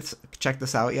checked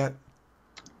this out yet?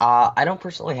 I don't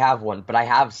personally have one, but I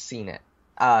have seen it.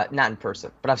 Not in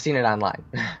person, but I've seen it online.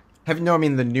 No, I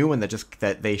mean the new one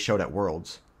that they showed at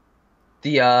Worlds.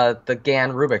 The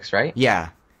GAN Rubik's, right? Yeah,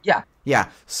 Yeah. yeah.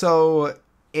 So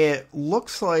it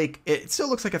still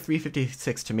looks like a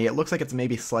 356 to me. It looks like it's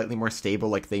maybe slightly more stable,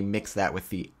 like they mix that with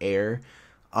the air.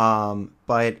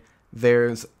 But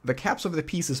there's the caps over the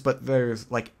pieces, but there's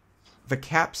like the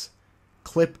caps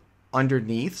clip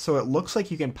underneath, so it looks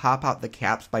like you can pop out the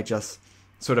caps by just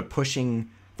sort of pushing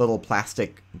little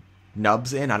plastic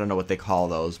nubs in. I don't know what they call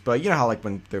those, but you know how like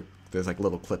when there's like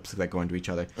little clips that go into each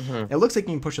other. Hmm. It looks like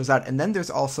you can push those out, and then there's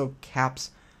also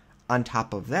caps on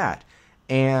top of that,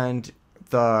 and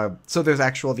so there's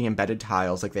the embedded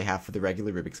tiles like they have for the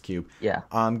regular Rubik's cube. Yeah.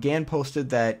 Gan posted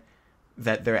that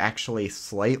they're actually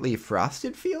slightly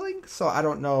frosted feeling. So I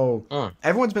don't know. Mm,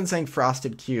 Everyone's been saying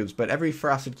frosted cubes, but every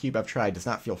frosted cube I've tried does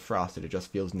not feel frosted. It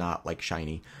just feels not like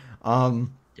shiny.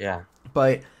 yeah.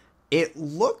 But it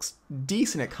looks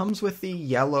decent. It comes with the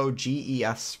yellow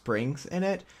GES springs in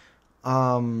it.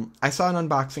 I saw an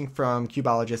unboxing from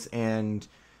Cubologist, and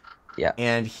Yeah.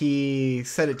 he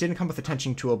said it didn't come with a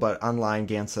tension tool, but online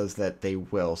Gan says that they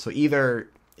will. So either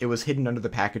it was hidden under the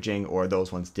packaging or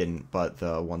those ones didn't, but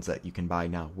the ones that you can buy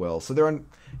now will. So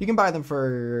you can buy them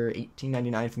for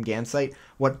 $18.99 from Gan's site.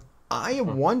 What I am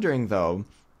Mm, wondering though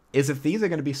is if these are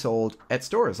going to be sold at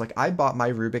stores. Like I bought my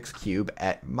Rubik's Cube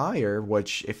at Meijer,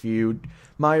 which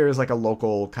Meijer is like a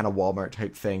local kind of Walmart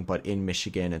type thing, but in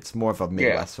Michigan, it's more of a yeah.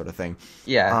 Midwest sort of thing.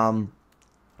 Yeah.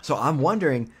 So I'm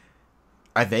wondering,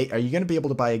 are you going to be able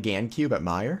to buy a GAN cube at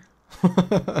Meijer?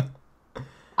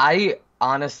 I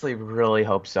honestly really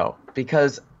hope so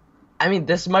because I mean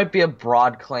this might be a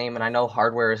broad claim and I know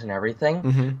hardware isn't everything,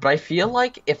 Mm-hmm. but I feel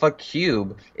like if a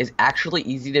cube is actually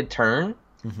easy to turn,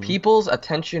 Mm-hmm. people's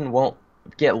attention won't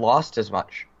get lost as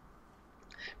much.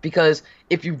 Because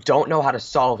if you don't know how to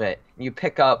solve it, you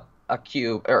pick up a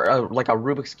cube or like a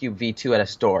Rubik's Cube V2 at a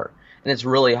store, and it's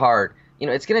really hard.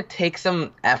 It's going to take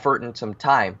some effort and some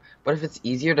time. But if it's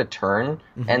easier to turn,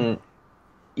 Mm-hmm. and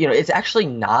it's actually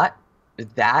not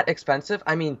that expensive.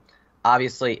 I mean,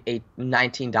 obviously,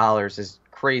 $19 is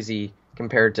crazy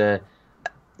compared to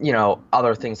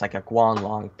other things like a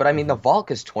Guanlong. But I mean, Mm-hmm. the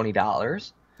Volk is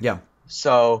 $20. Yeah.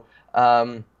 So,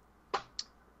 I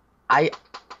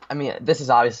I mean, this is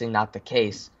obviously not the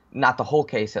case, not the whole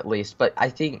case at least, but I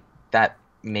think that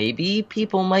maybe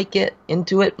people might get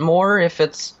into it more if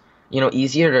it's,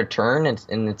 easier to turn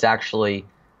and it's actually,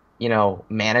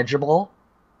 manageable.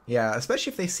 Yeah,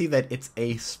 especially if they see that it's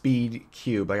a speed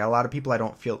cube. Like a lot of people I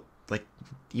don't feel like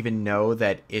even know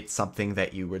that it's something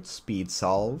that you would speed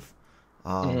solve.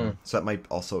 Hmm. So that might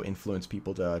also influence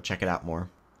people to check it out more.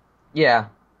 Yeah.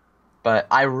 But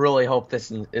I really hope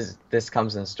this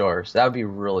comes in stores. That would be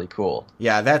really cool.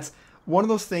 Yeah, that's one of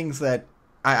those things that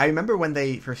I remember when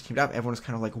they first teamed up, everyone was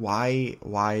kind of like,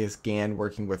 why is GAN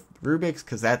working with Rubik's?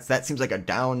 Because that seems like a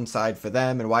downside for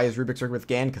them. And why is Rubik's working with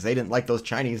GAN? Because they didn't like those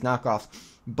Chinese knockoffs.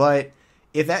 But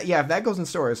if that goes in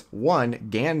stores, one,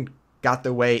 GAN got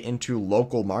their way into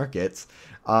local markets.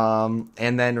 And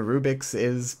then Rubik's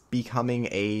is becoming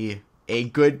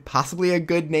possibly a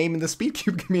good name in the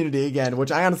SpeedCube community again,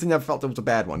 which I honestly never felt it was a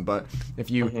bad one. But if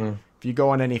you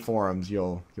go on any forums,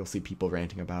 you'll see people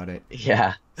ranting about it.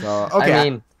 Yeah. So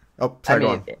okay. Go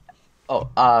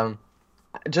on.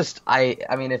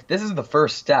 If this is the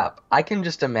first step, I can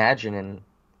just imagine in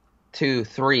 2,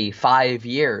 3, 5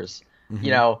 years,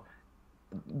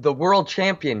 the world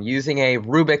champion using a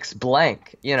Rubik's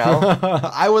blank,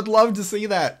 I would love to see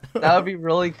that. That would be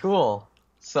really cool.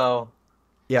 So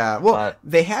yeah, well,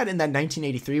 they had in that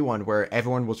 1983 one where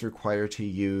everyone was required to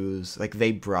use, like,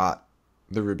 they brought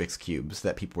the Rubik's cubes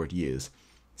that people would use.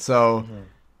 So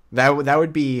that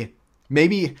would be,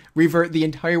 maybe revert the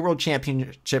entire world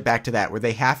championship back to that, where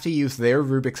they have to use their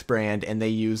Rubik's brand and they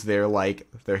use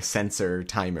their sensor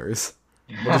timers.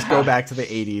 We'll just go back to the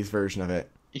 80s version of it.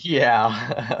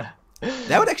 Yeah.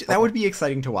 that would be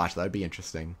exciting to watch. That would be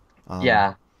interesting.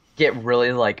 Yeah. Get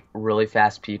really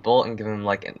fast people and give them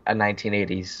like a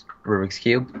 1980s Rubik's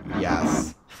Cube.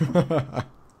 Yes.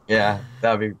 Yeah,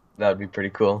 that would be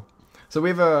pretty cool. So we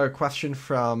have a question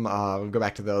from we'll go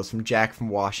back to those, from Jack from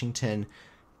Washington,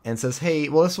 and says, hey,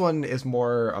 well, this one is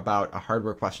more about a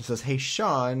hardware question. It says, hey,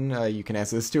 Sean, you can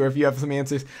answer this too if you have some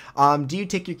answers. Do you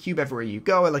take your cube everywhere you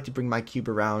go? I'd like to bring my cube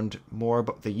around more,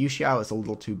 but the Yuxiao is a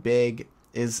little too big.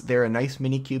 Is there a nice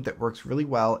mini cube that works really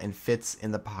well and fits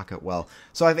in the pocket well?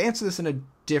 So I've answered this in a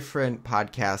different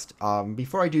podcast.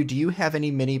 Before I do you have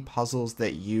any mini puzzles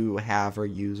that you have or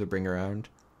use or bring around?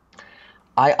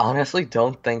 I honestly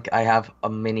don't think I have a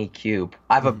mini cube.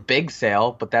 I have a big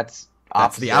sail, but that's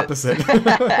the opposite.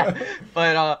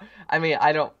 But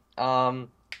I don't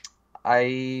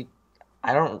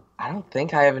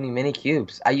think I have any mini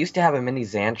cubes. I used to have a mini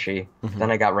Xanchi,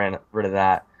 then I got rid of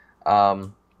that.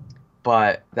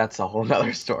 But that's a whole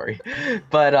nother story.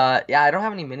 But yeah, I don't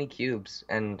have any mini cubes,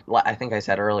 and I think I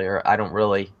said earlier, I don't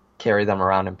really carry them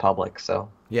around in public. So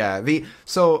yeah,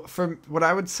 so for what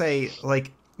I would say,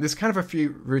 like, there's kind of a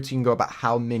few routes you can go about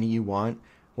how many you want.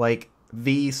 Like,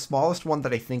 the smallest one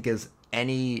that I think is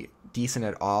any decent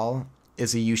at all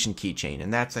is a Yushin keychain,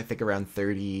 and that's, I think, around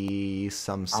 30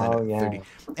 some cent. Oh, yeah. 30.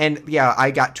 And yeah,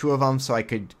 I got 2 of them so I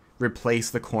could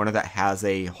replace the corner that has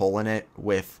a hole in it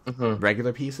with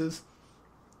regular pieces.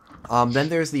 Then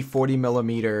there's the 40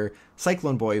 millimeter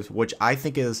Cyclone Boys, which I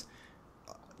think is,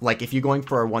 like, if you're going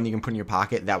for one you can put in your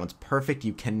pocket, that one's perfect.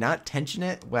 You cannot tension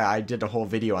it. Well, I did a whole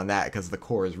video on that because the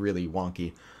core is really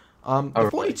wonky. The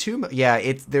 42, yeah,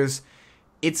 there's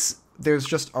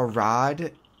just a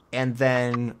rod and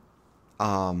then,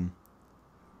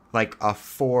 like a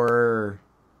 4,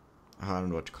 I don't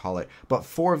know what to call it, but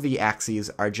 4 of the axes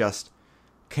are just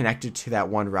connected to that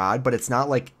one rod, but it's not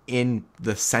like in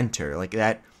the center like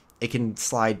that. It can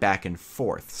slide back and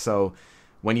forth. So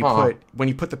when you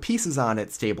put the pieces on, it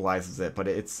stabilizes it, but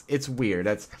it's weird.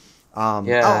 That's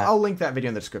I'll link that video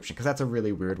in the description because that's a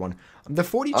really weird one. The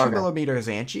 42 millimeter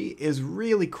Xanchi is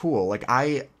really cool. Like,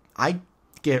 I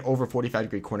get over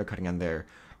 45-degree corner cutting on there.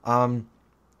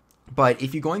 But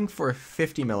if you're going for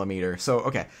 50 millimeter, so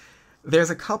okay,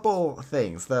 there's a couple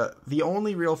things. The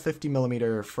only real 50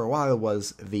 millimeter for a while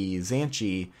was the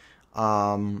Xanchi.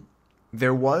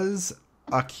 There was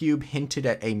a cube hinted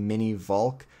at a mini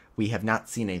Vulk. We have not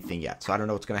seen anything yet, so I don't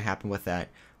know what's going to happen with that.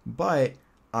 But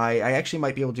I actually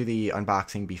might be able to do the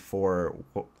unboxing before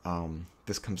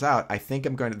this comes out. I think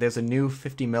there's a new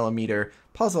 50 millimeter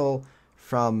puzzle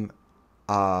from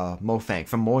Mofang,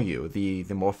 from Moyu, the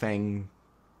Mofang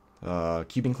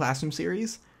Cubing Classroom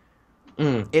series.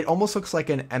 It almost looks like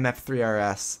an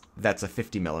MF3RS that's a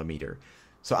 50 millimeter.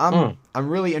 So I'm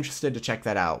really interested to check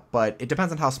that out, but it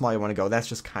depends on how small you want to go. That's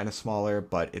just kind of smaller,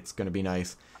 but it's going to be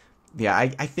nice. Yeah, I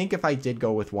think if I did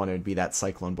go with one, it would be that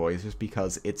Cyclone Boys, just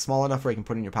because it's small enough where you can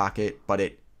put it in your pocket, but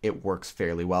it works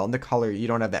fairly well. And the color, you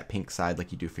don't have that pink side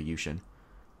like you do for Yushin.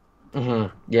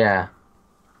 Yeah.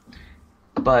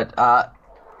 But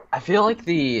I feel like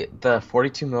the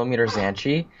 42 millimeter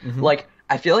Xanchi, like,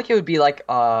 I feel like it would be like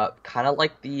kind of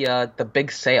like the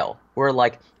big sail, where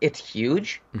like it's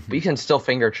huge, but you can still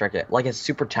finger trick it. Like, it's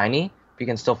super tiny, but you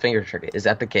can still finger trick it. Is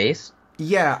that the case?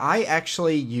 Yeah, I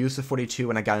actually used the 42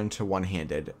 when I got into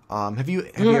one-handed. Have you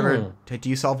ever? Do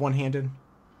you solve one-handed?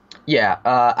 Yeah,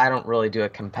 I don't really do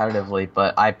it competitively,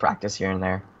 but I practice here and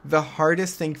there. The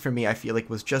hardest thing for me, I feel like,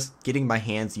 was just getting my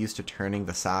hands used to turning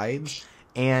the sides,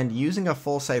 and using a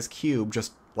full-size cube,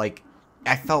 just, like,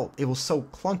 I felt it was so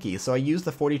clunky, so I used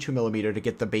the 42 millimeter to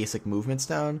get the basic movements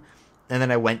down, and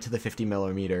then I went to the 50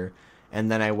 millimeter,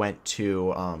 and then I went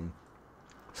to,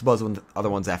 suppose the other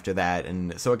ones after that,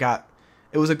 and so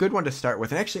it was a good one to start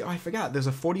with. And actually, I forgot, there's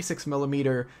a 46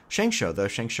 millimeter Shangsho, the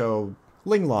Shangsho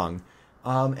Linglong,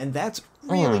 and that's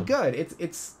really good.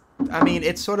 I mean,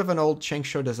 it's sort of an old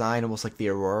Shangsho design, almost like the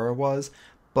Aurora was,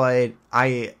 but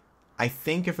I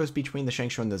think if it was between the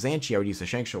Shangsho and the Zanchi, I would use the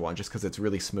Shangsho one, just because it's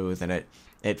really smooth and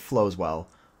it flows well.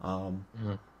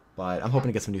 But I'm hoping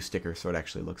to get some new stickers so it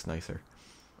actually looks nicer.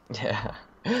 Yeah.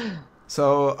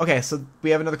 So, okay, so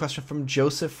we have another question from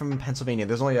Joseph from Pennsylvania.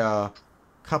 There's only a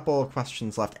couple of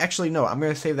questions left. Actually, no, I'm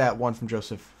going to save that one from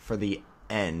Joseph for the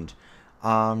end.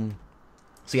 So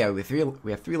yeah, we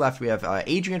have three left. We have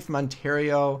Adrian from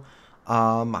Ontario.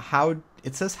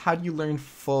 It says, how do you learn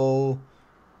full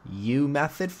U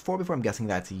method 4x4? I'm guessing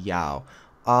that's Yao.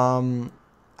 I've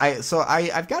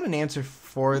got an answer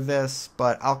for this,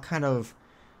 but I'll kind of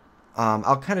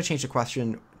change the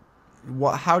question.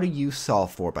 How do you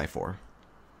solve 4x4?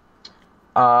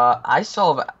 I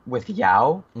solve with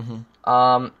Yao.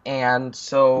 And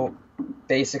so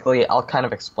basically I'll kind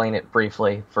of explain it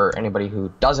briefly for anybody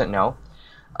who doesn't know.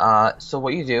 So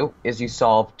what you do is you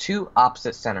solve two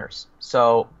opposite centers.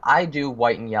 So I do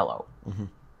white and yellow.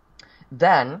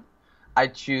 Then I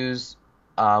choose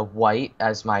white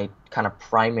as my kind of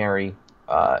primary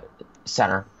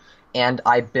center, and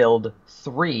I build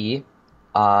three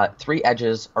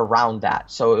edges around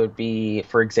that. So it would be,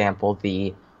 for example,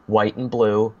 the white and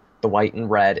blue, the white and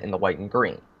red, and the white and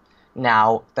green.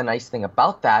 Now, the nice thing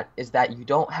about that is that you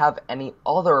don't have any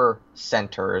other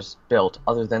centers built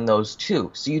other than those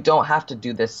two. So you don't have to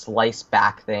do this slice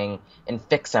back thing and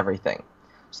fix everything.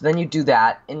 So then you do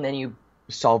that, and then you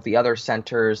solve the other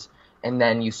centers, and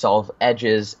then you solve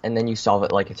edges, and then you solve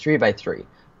it like a 3x3.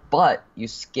 But you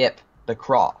skip the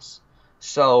cross.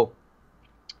 So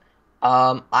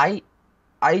I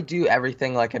do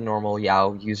everything like a normal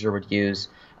Yao user would use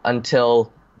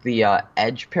until the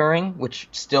edge pairing, which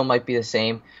still might be the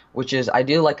same, which is I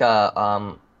do like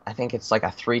a I think it's like a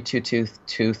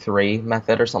 3-2-2-2-3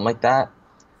 method or something like that.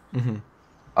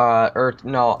 Or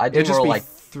no, I do It'd just more be like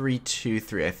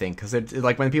 3-2-3, I think, because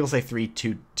like when people say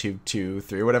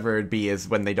 3-2-2-2-3, whatever it'd be, is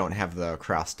when they don't have the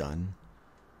cross done.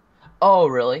 Oh,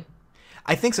 really?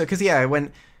 I think so, because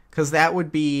that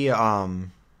would be Well,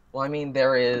 I mean,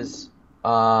 there's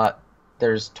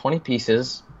 20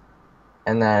 pieces,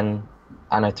 and then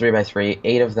on a 3x3,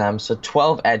 8 of them, so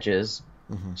 12 edges.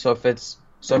 So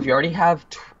if you already have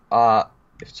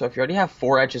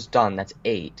 4 edges done, that's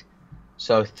 8.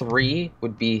 So 3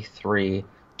 would be 3,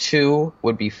 2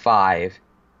 would be 5,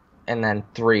 and then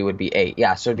 3 would be 8.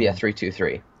 Yeah, so it'd be a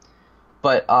 3-2-3.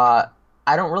 But I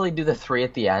don't really do the 3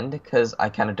 at the end because I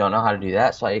kind of don't know how to do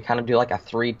that. So I kind of do like a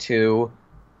 3-2-2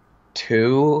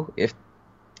 if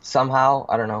somehow,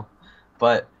 I don't know.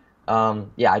 But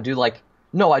yeah, I do like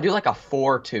a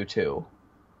 4-2-2.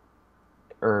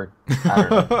 Or I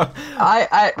don't know.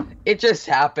 It just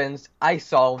happens. I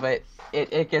solve it.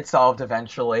 It gets solved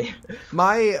eventually.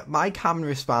 My common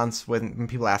response when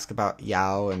people ask about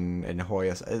Yao and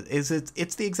Hoyas is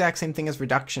it's the exact same thing as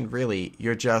reduction, really.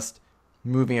 You're just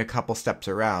moving a couple steps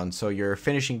around. So you're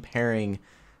finishing pairing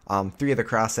 3 of the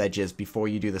cross edges before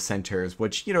you do the centers,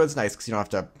 which, it's nice because you don't have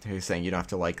to, you're saying you don't have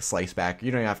to like slice back.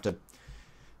 You don't have to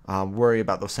worry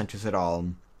about those centers at all.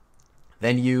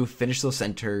 Then you finish those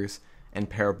centers and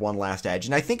pair up one last edge.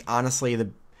 And I think, honestly,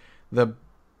 the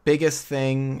biggest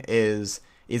thing is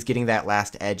getting that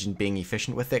last edge and being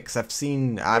efficient with it, because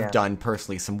I've done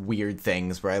personally some weird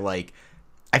things where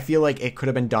I feel like it could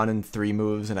have been done in 3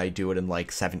 moves, and I do it in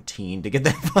like 17 to get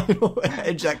that final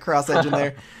edge, that cross edge in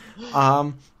there.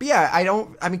 But yeah,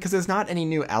 because there's not any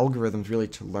new algorithms really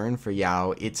to learn for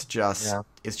Yao. It's just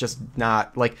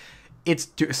not like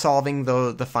it's solving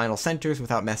the final centers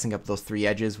without messing up those 3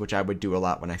 edges, which I would do a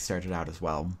lot when I started out as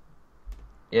well.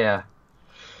 Yeah.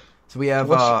 So we have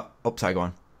sorry, go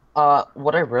on.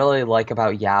 What I really like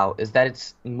about Yao is that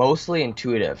it's mostly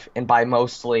intuitive, and by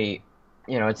mostly,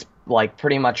 it's like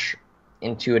pretty much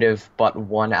intuitive, but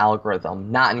one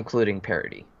algorithm, not including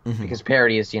parity, because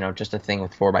parity is just a thing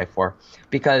with 4x4.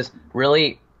 Because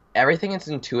really, everything is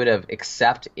intuitive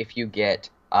except if you get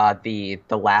the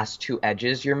last 2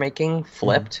 edges you're making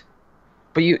flipped,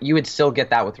 but you would still get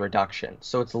that with reduction.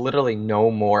 So it's literally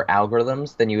no more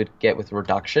algorithms than you would get with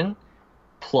reduction.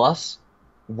 Plus,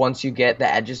 once you get the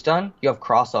edges done, you have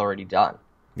cross already done.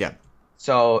 Yeah.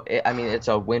 So, it's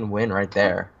a win-win right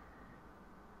there.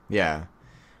 Yeah.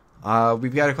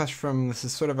 We've got a question from, this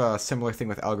is sort of a similar thing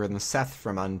with algorithms, Seth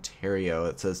from Ontario.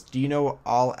 It says, do you know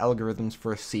all algorithms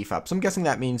for CFOP? So I'm guessing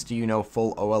that means, do you know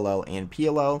full OLL and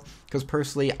PLL? Because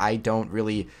personally, I don't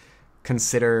really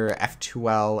consider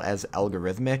F2L as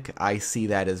algorithmic. I see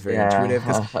that as very intuitive.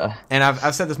 And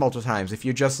I've said this multiple times, if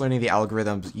you're just learning the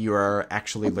algorithms, you are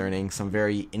actually learning some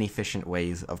very inefficient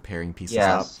ways of pairing pieces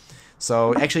up.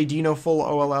 So actually, do you know full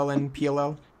OLL and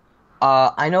PLL?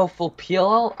 I know full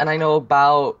PLL, and I know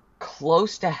about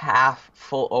close to half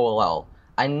full OLL.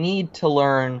 I need to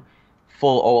learn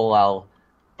full OLL,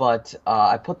 but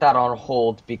I put that on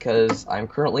hold because I'm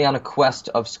currently on a quest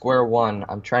of square one.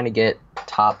 I'm trying to get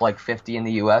top like 50 in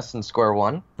the US in square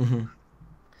one.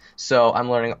 So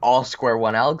I'm learning all square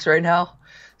one algs right now.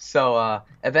 So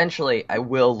eventually I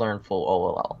will learn full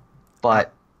OLL.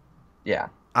 But yeah.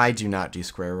 I do not do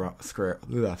square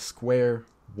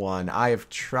one. I have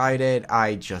tried it.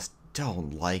 I just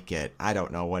don't like it. I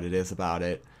don't know what it is about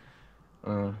it.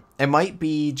 It might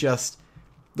be just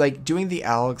like doing the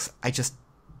algs.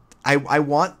 I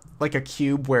want like a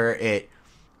cube where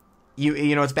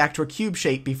you know it's back to a cube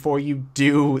shape before you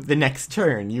do the next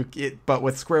turn. But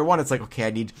with square one, it's like, okay,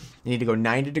 I need to go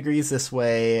 90 degrees this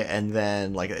way, and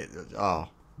then like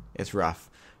it's rough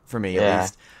for me at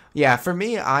least. Yeah, for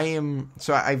me, I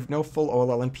know full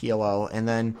OLL and PLL, and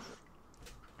then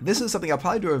this is something I'll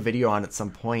probably do a video on at some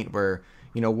point where,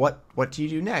 you know, what do you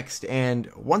do next? And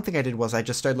one thing I did was I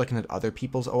just started looking at other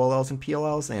people's OLLs and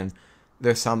PLLs, and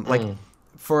there's some, like,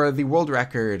 for the world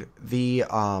record, the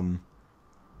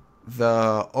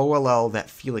OLL that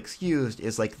Felix used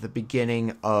is, like, the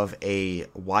beginning of a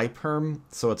Y perm.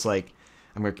 So it's like,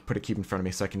 I'm going to put a cube in front of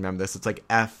me so I can remember this. It's like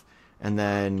F, and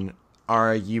then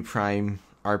R, U prime,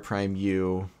 R prime,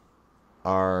 U,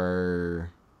 R...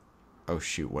 Oh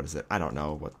shoot, what is it? I don't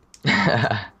know what.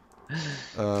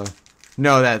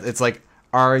 No, that it's like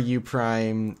R U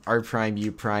prime, R prime,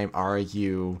 U prime, R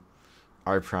U,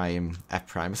 R prime, F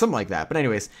prime, something like that. But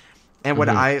anyways, and what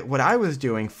I was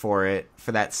doing for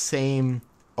that same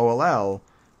OLL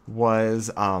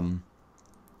was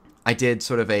I did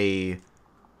sort of I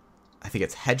think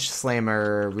it's hedge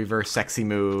slammer reverse sexy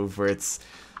move where it's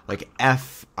like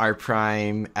F R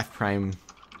prime, F prime,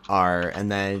 R, and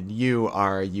then U,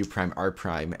 R, U prime, R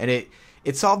prime. And it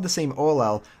solved the same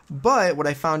OLL, but what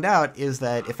I found out is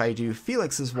that if I do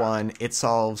Felix's one, it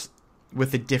solves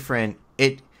with a different...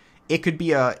 It could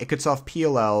solve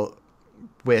PLL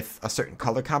with a certain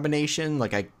color combination.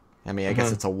 Like, I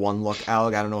guess it's a one-look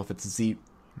alg. I don't know if it's Z...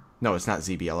 No, it's not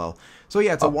ZBLL. So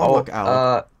yeah, it's a one-look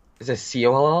alg. Is it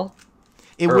COLL?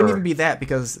 It wouldn't even be that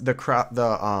because the cross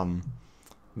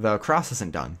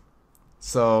isn't done.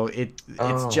 So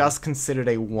it's just considered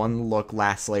a one-look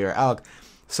last layer alg.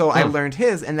 So I learned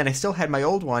his, and then I still had my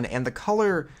old one, and the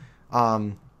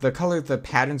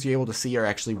patterns you're able to see are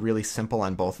actually really simple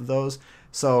on both of those.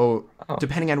 So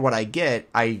depending on what I get,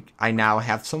 I now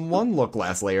have some one-look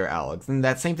last layer algs. And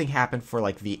that same thing happened for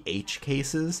like the H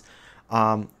cases.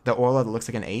 The OLL that looks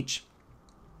like an H.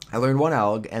 I learned one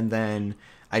alg, and then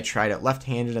I tried it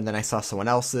left-handed, and then I saw someone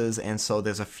else's, and so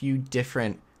there's a few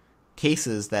different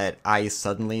cases that I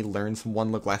suddenly learned some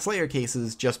one-look last layer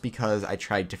cases just because I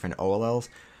tried different OLLs.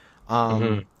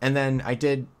 And then I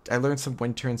learned some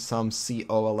winter and some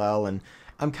COLL, and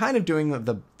I'm kind of doing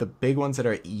the big ones that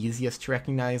are easiest to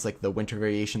recognize, like the winter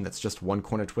variation that's just one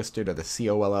corner twisted, or the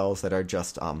COLLs that are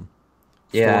just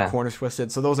four corners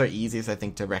twisted. So those are easiest, I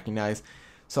think, to recognize.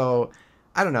 So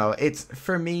I don't know. It's,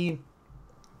 for me,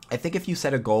 I think if you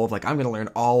set a goal of like, I'm going to learn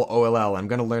all OLL, I'm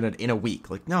going to learn it in a week.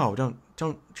 Like, no, don't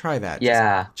try that.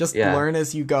 Just learn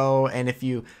as you go. And if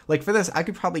you, like for this, I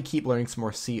could probably keep learning some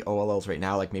more COLLs right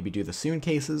now, like maybe do the soon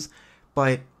cases.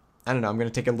 But I don't know, I'm going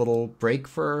to take a little break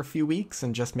for a few weeks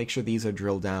and just make sure these are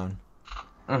drilled down.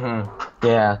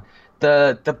 Yeah.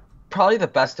 The probably the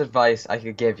best advice I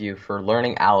could give you for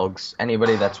learning algs,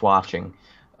 anybody that's watching,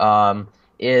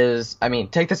 is, I mean,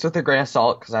 take this with a grain of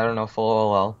salt because I don't know full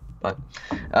OLL.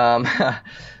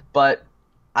 But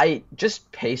I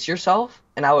just pace yourself,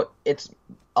 and it's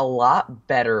a lot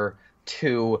better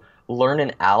to learn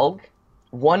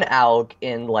one alg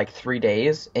in like 3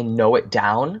 days and know it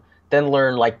down than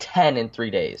learn like 10 in 3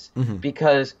 days.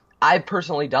 Because I've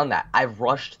personally done that. I've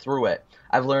rushed through it.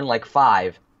 I've learned like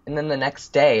 5, and then the next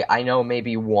day I know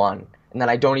maybe 1, and then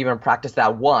I don't even practice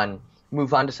that 1,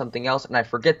 move on to something else, and I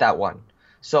forget that 1.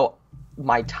 So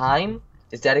my time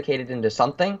is dedicated into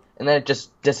something, and then it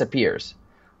just disappears.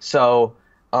 So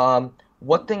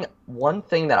one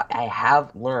thing that I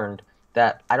have learned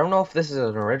that I don't know if this is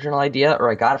an original idea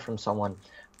or I got it from someone,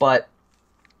 but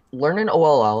learn an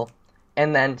OLL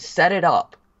and then set it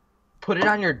up, put it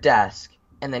on your desk,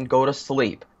 and then go to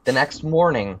sleep. the next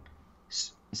morning,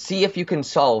 see if you can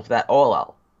solve that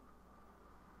OLL.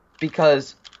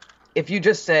 Because if you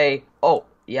just say, "Oh,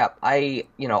 yeah, I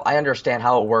understand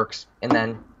how it works," and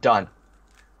then done,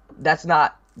 that's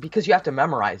not, because you have to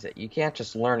memorize it. You can't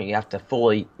just learn it. You have to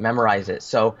fully memorize it.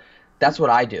 So that's what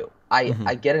I do.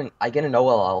 I get an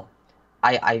OLL.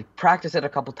 I practice it a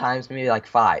couple times, maybe like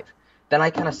 5. Then I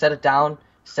kind of set it down,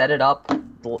 set it up.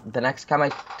 The next time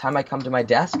I come to my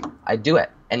desk, I do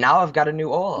it. And now I've got a new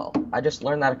OLL. I just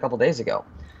learned that a couple days ago.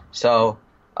 So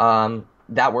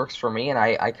that works for me, and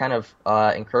I kind of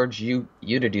encourage you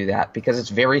to do that, because it's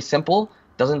very simple,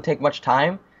 doesn't take much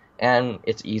time, and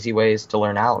it's easy ways to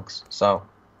learn algs. So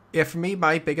yeah, for me,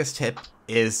 my biggest tip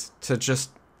is to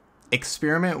just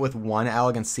experiment with one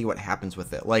alg and see what happens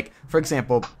with it. Like, for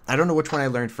example, I don't know which one I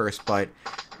learned first, but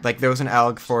like there was an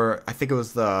alg for, I think it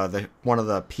was the one of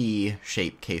the P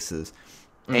shape cases,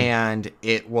 and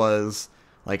it was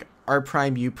like R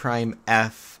prime, U prime,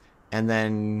 F, and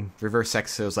then reverse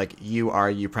X. So it was like U R,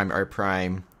 U prime, R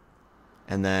prime,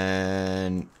 and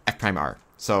then F prime R.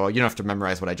 So you don't have to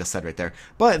memorize what I just said right there,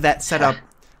 but that set up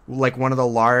like one of the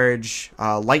large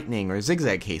lightning or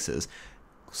zigzag cases.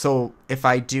 So if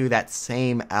I do that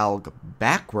same alg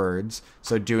backwards,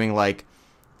 so doing like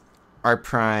R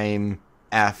prime,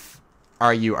 F,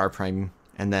 R, U, R prime,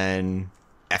 and then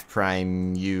F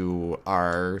prime, U,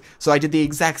 R. So I did the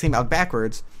exact same alg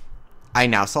backwards. I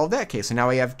now solved that case. So now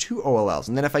I have 2 OLLs.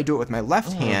 And then if I do it with my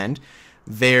left hand,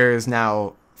 there's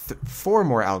now 4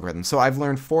 more algorithms. So I've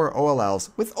learned 4 OLLs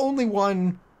with only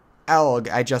one alg.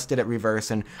 I just did it reverse.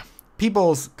 And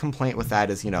people's complaint with that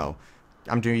is,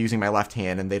 I'm using my left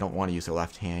hand and they don't want to use their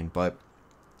left hand. But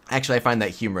actually, I find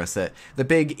that humorous. That the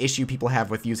big issue people have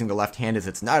with using the left hand is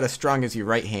it's not as strong as your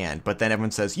right hand. But then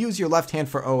everyone says, use your left hand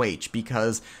for OH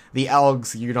because the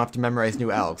algs, you don't have to memorize new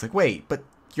algs. Like, wait, but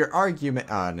your argument...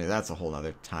 no, that's a whole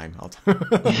other time.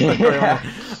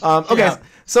 Okay,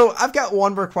 so I've got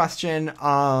one more question,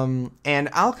 and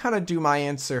I'll kind of do my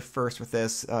answer first with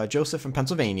this. Joseph from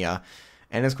Pennsylvania,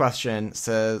 and his question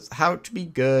says, how to be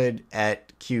good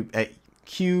at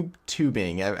cube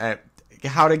tubing, at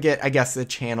how to get, I guess, the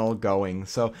channel going.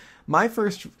 So my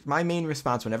main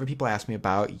response whenever people ask me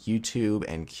about YouTube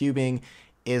and cubing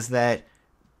is that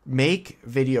make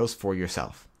videos for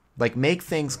yourself. Like, make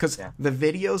things, because the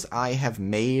videos I have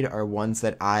made are ones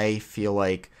that I feel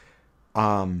like,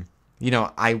 I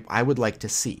would like to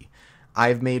see.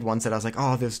 I've made ones that I was like,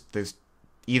 oh, there's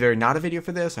either not a video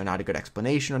for this, or not a good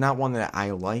explanation, or not one that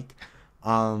I like.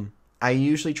 I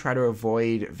usually try to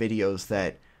avoid videos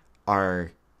that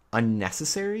are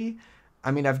unnecessary.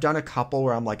 I mean, I've done a couple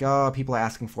where I'm like, oh, people are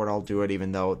asking for it, I'll do it,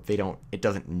 even though it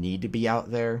doesn't need to be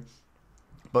out there.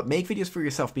 But make videos for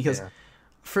yourself, because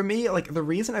for me, like, the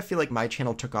reason I feel like my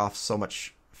channel took off so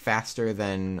much faster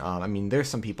than, there's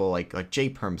some people like J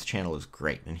Perm's channel is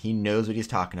great, and he knows what he's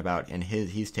talking about, and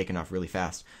he's taken off really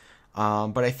fast.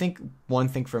 But I think one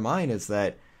thing for mine is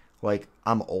that, like,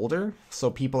 I'm older, so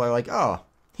people are like, oh,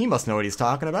 he must know what he's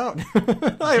talking about.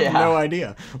 I have no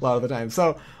idea a lot of the time.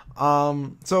 So,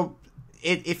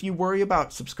 if you worry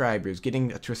about subscribers getting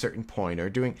to a certain point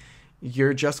or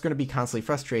you're just going to be constantly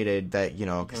frustrated that,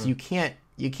 because you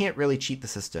can't really cheat the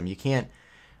system. You can't,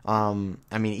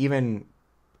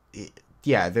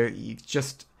 you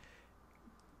just,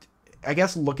 I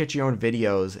guess, look at your own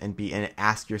videos and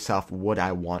ask yourself, would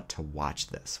I want to watch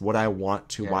this? Would I want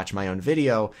to watch my own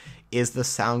video? Is the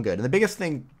sound good? And the biggest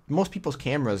thing, most people's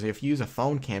cameras, if you use a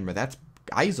phone camera,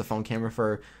 I use a phone camera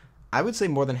for, I would say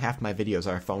more than half my videos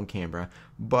are a phone camera,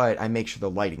 but I make sure the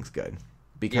lighting's good,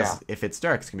 because if it's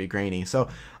dark, it's going to be grainy. So,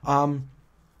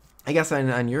 I guess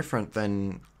on your front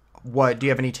then, do you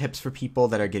have any tips for people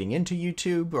that are getting into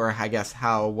YouTube, or I guess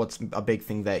what's a big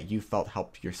thing that you felt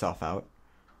helped yourself out?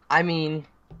 I mean,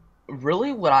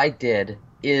 really what I did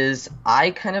is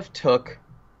I kind of took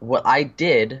what I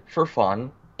did for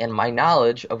fun and my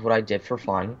knowledge of what I did for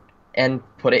fun and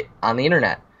put it on the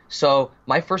internet. So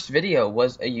my first video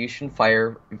was a Yushin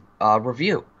Fire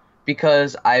review,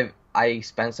 because I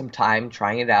spent some time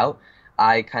trying it out.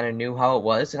 I kind of knew how it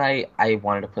was, and I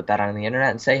wanted to put that on the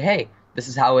internet and say, hey, this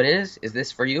is how it is. Is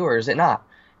this for you, or is it not?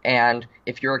 And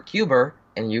if you're a cuber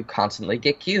and you constantly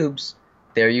get cubes,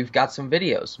 there you've got some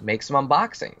videos. Make some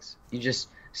unboxings. You just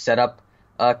set up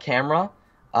a camera.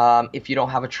 If you don't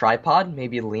have a tripod,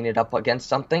 maybe lean it up against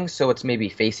something so it's maybe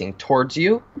facing towards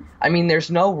you. I mean, there's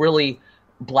no really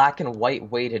black and white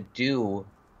way to do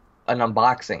an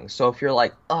unboxing. So if you're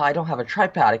like, oh, I don't have a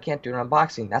tripod, I can't do an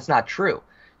unboxing, that's not true.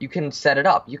 You can set it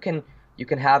up. You can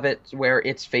have it where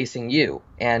it's facing you,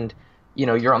 and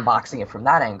you're unboxing it from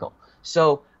that angle.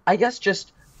 So I guess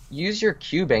just use your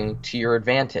cubing to your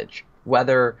advantage.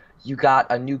 whether you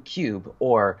got a new cube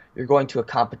or you're going to a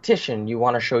competition, you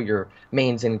want to show your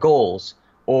mains and goals,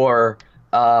 or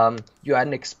you had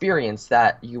an experience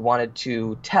that you wanted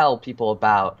to tell people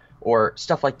about, or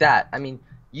stuff like that. I mean,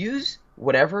 use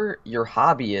whatever your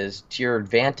hobby is to your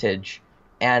advantage.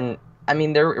 And I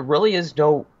mean, there really is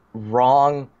no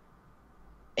wrong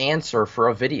answer for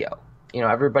a video.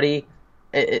 Everybody,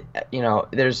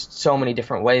 there's so many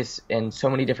different ways and so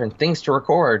many different things to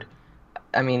record.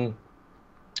 I mean,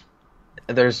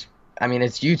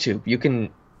 it's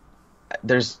YouTube.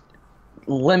 There's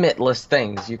limitless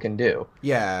things you can do.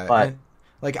 Yeah, But and,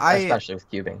 like especially with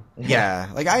cubing. yeah,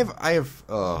 like I have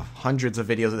hundreds of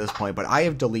videos at this point, but I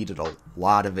have deleted a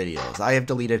lot of videos. I have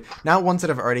deleted not ones that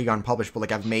have already gone published, but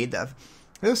like I've made that.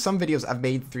 There's some videos I've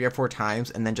made 3 or 4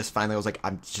 times, and then just finally I was like,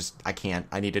 I can't.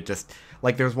 I need to just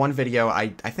like. There's one video I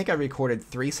think I recorded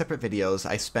 3 separate videos.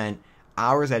 I spent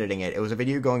hours editing it. It was a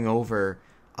video going over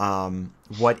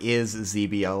what is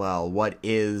ZBLL, what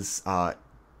is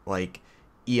like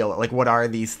EL, like what are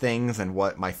these things, and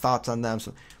what my thoughts on them.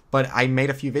 So, but I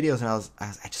made a few videos, and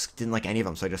I just didn't like any of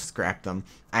them, so I just scrapped them.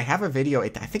 I have a video. I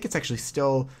think it's actually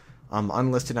still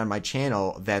unlisted on my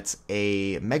channel. That's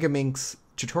a Megaminx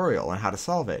tutorial on how to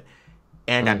solve it,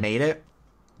 and I made it.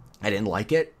 I didn't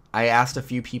like it. I asked a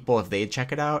few people if they'd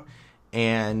check it out,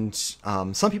 and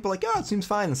some people were like, oh, it seems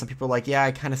fine, and some people were like, yeah,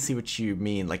 I kind of see what you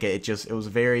mean. Like it was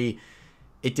very,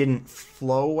 it didn't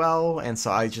flow well, and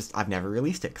so I've never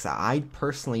released it because I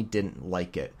personally didn't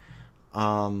like it.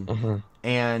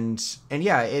 And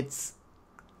yeah,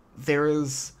 there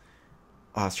is.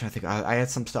 Oh, I was trying to think. I had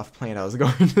some stuff planned. I was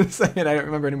going to say it. I don't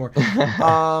remember anymore.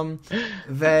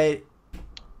 That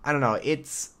I don't know.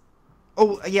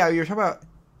 Oh yeah, you're talking about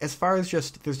as far as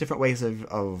just there's different ways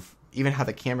of even how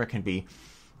the camera can be.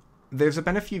 There's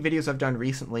been a few videos I've done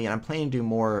recently, and I'm planning to do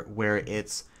more where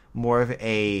it's more of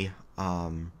a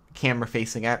camera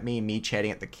facing at me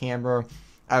chatting at the camera.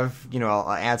 I'll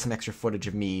add some extra footage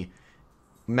of me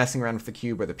messing around with the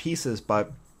cube or the pieces,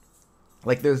 but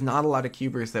like there's not a lot of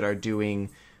cubers that are doing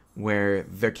where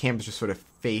their cameras are sort of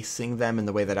facing them in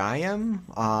the way that I am,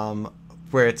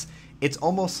 where it's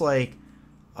almost like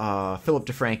Philip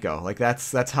DeFranco. Like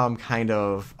that's how I'm kind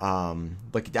of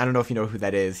like, I don't know if you know who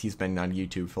that is. He's been on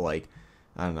YouTube for like,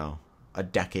 I don't know, a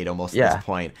decade almost at this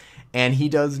point. And he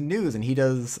does news, and he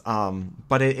does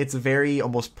but it's very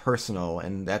almost personal,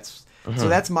 and so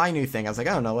that's my new thing. I was like,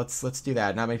 I don't know, let's do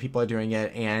that. Not many people are doing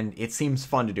it, and it seems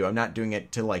fun to do. I'm not doing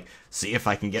it to like see if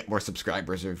I can get more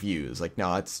subscribers or views. Like,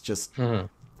 no, it's just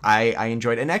I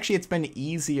enjoyed it. And actually it's been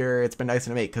easier, it's been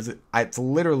nicer to make because it's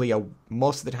literally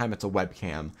most of the time it's a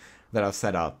webcam that I've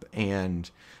set up. And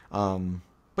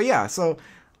but yeah, so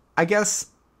I guess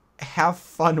have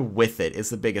fun with it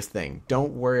is the biggest thing.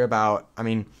 Don't worry about, I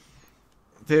mean,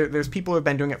 there's people who have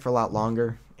been doing it for a lot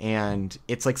longer, and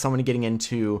it's like someone getting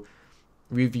into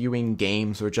reviewing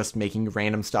games or just making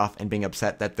random stuff and being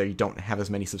upset that they don't have as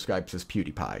many subscribers as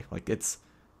PewDiePie. Like it's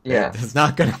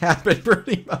not gonna happen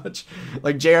pretty much.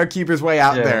 Like JR Keeper's way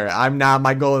out there. I'm not.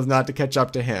 My goal is not to catch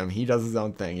up to him. He does his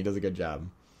own thing. He does a good job.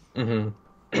 I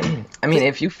mean,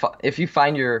 if you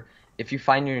find your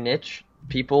niche,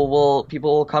 people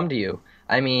will come to you.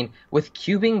 I mean, with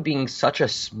cubing being such a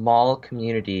small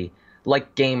community,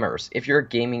 like gamers, if you're a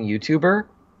gaming YouTuber,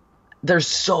 there's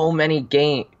so many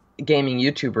gaming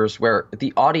YouTubers where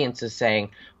the audience is saying,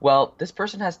 well, this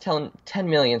person has 10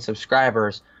 million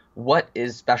subscribers. What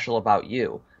is special about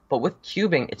you? But with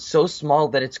cubing, it's so small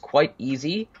that it's quite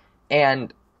easy to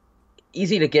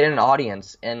get an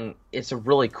audience, and it's a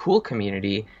really cool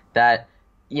community that,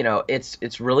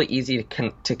 it's really easy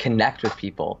to connect with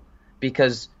people,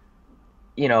 because,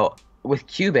 with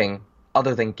cubing,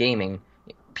 other than gaming,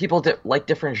 people like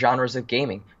different genres of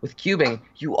gaming. With cubing,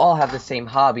 you all have the same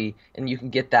hobby, and you can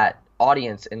get that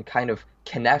audience and kind of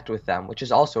connect with them, which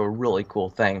is also a really cool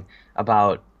thing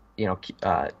about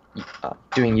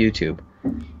doing YouTube.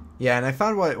 Yeah, and I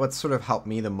found what sort of helped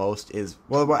me the most is,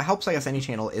 well, what helps I guess any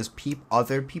channel is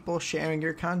other people sharing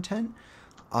your content.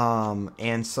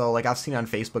 And so like I've seen on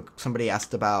Facebook somebody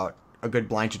asked about a good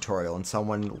blind tutorial, and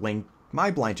someone linked my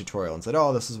blind tutorial and said,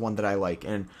 oh, this is one that I like,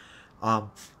 and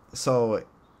so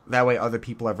that way other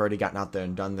people have already gotten out there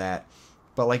and done that.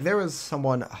 But like there was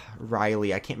someone,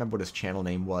 Riley, I can't remember what his channel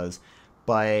name was,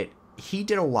 but he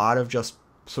did a lot of just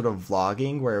sort of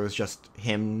vlogging where it was just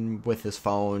him with his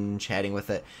phone chatting with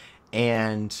it,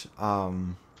 and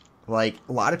like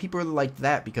a lot of people really liked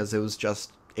that because it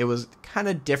was kind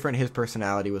of different. His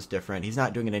personality was different. He's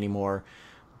not doing it anymore,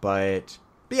 but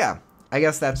yeah, I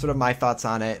guess that's sort of my thoughts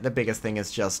on it. The biggest thing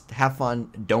is just have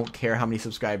fun. Don't care how many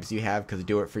subscribers you have, because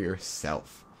do it for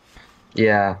yourself.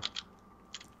 Yeah.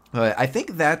 But I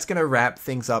think that's going to wrap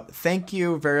things up. Thank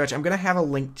you very much. I'm going to have a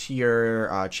link to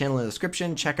your channel in the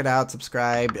description. Check it out.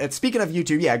 Subscribe. And speaking of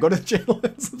YouTube, yeah, go to the channel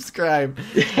and subscribe.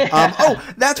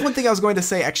 That's one thing I was going to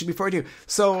say, actually, before I do.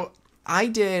 So I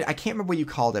can't remember what you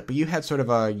called it, but you had sort of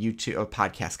a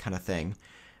podcast kind of thing.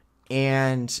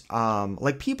 And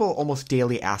like people almost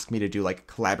daily ask me to do like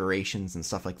collaborations and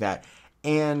stuff like that.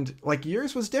 And like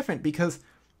yours was different because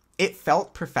it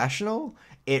felt professional.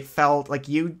 It felt like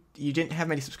you didn't have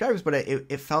many subscribers, but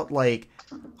it felt like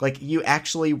you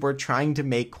actually were trying to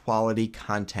make quality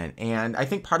content. And I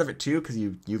think part of it too, because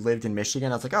you lived in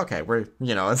Michigan, I was like, okay, we're,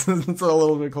 it's a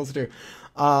little bit closer to.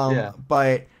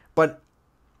 But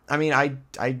I mean, I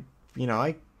did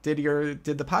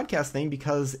the podcast thing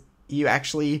because you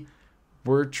actually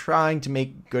were trying to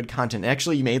make good content.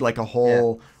 Actually, you made like a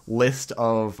whole list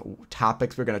of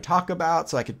topics we're going to talk about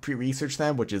so I could pre-research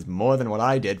them, which is more than what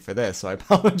I did for this. So I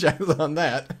apologize on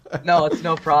that. No, it's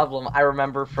no problem. I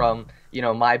remember from,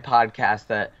 my podcast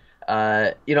that,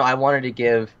 I wanted to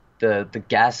give the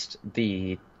guest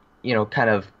the, kind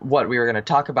of what we were going to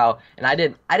talk about. And I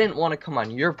didn't want to come on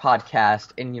your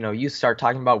podcast and, you start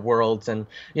talking about worlds. And,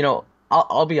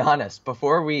 I'll be honest,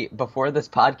 before this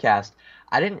podcast,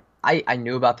 I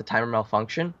knew about the timer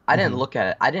malfunction. I didn't look at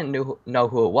it. I didn't know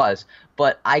who it was,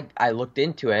 but I looked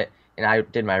into it and I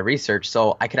did my research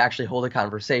so I could actually hold a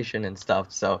conversation and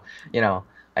stuff. So, I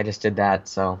just did that.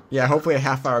 So yeah, hopefully a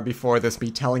half hour before this,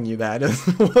 me telling you that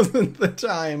wasn't the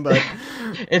time, but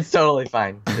it's totally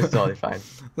fine. It's totally fine.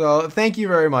 So thank you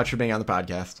very much for being on the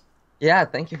podcast. Yeah,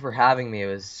 thank you for having me. It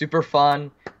was super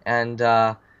fun, and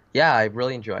I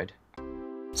really enjoyed.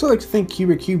 So I'd like to thank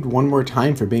CuberCubed one more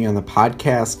time for being on the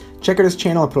podcast. Check out his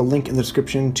channel. I'll put a link in the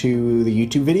description to the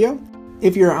YouTube video.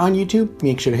 If you're on YouTube,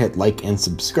 make sure to hit like and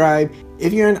subscribe.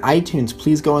 If you're on iTunes,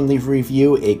 please go and leave a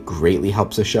review. It greatly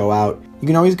helps the show out. You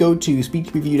can always go to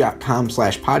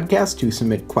speedcubeview.com/podcast to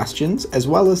submit questions, as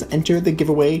well as enter the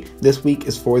giveaway. This week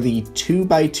is for the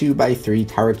 2x2x3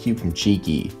 tower cube from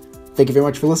Cheeky. Thank you very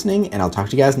much for listening, and I'll talk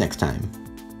to you guys next time.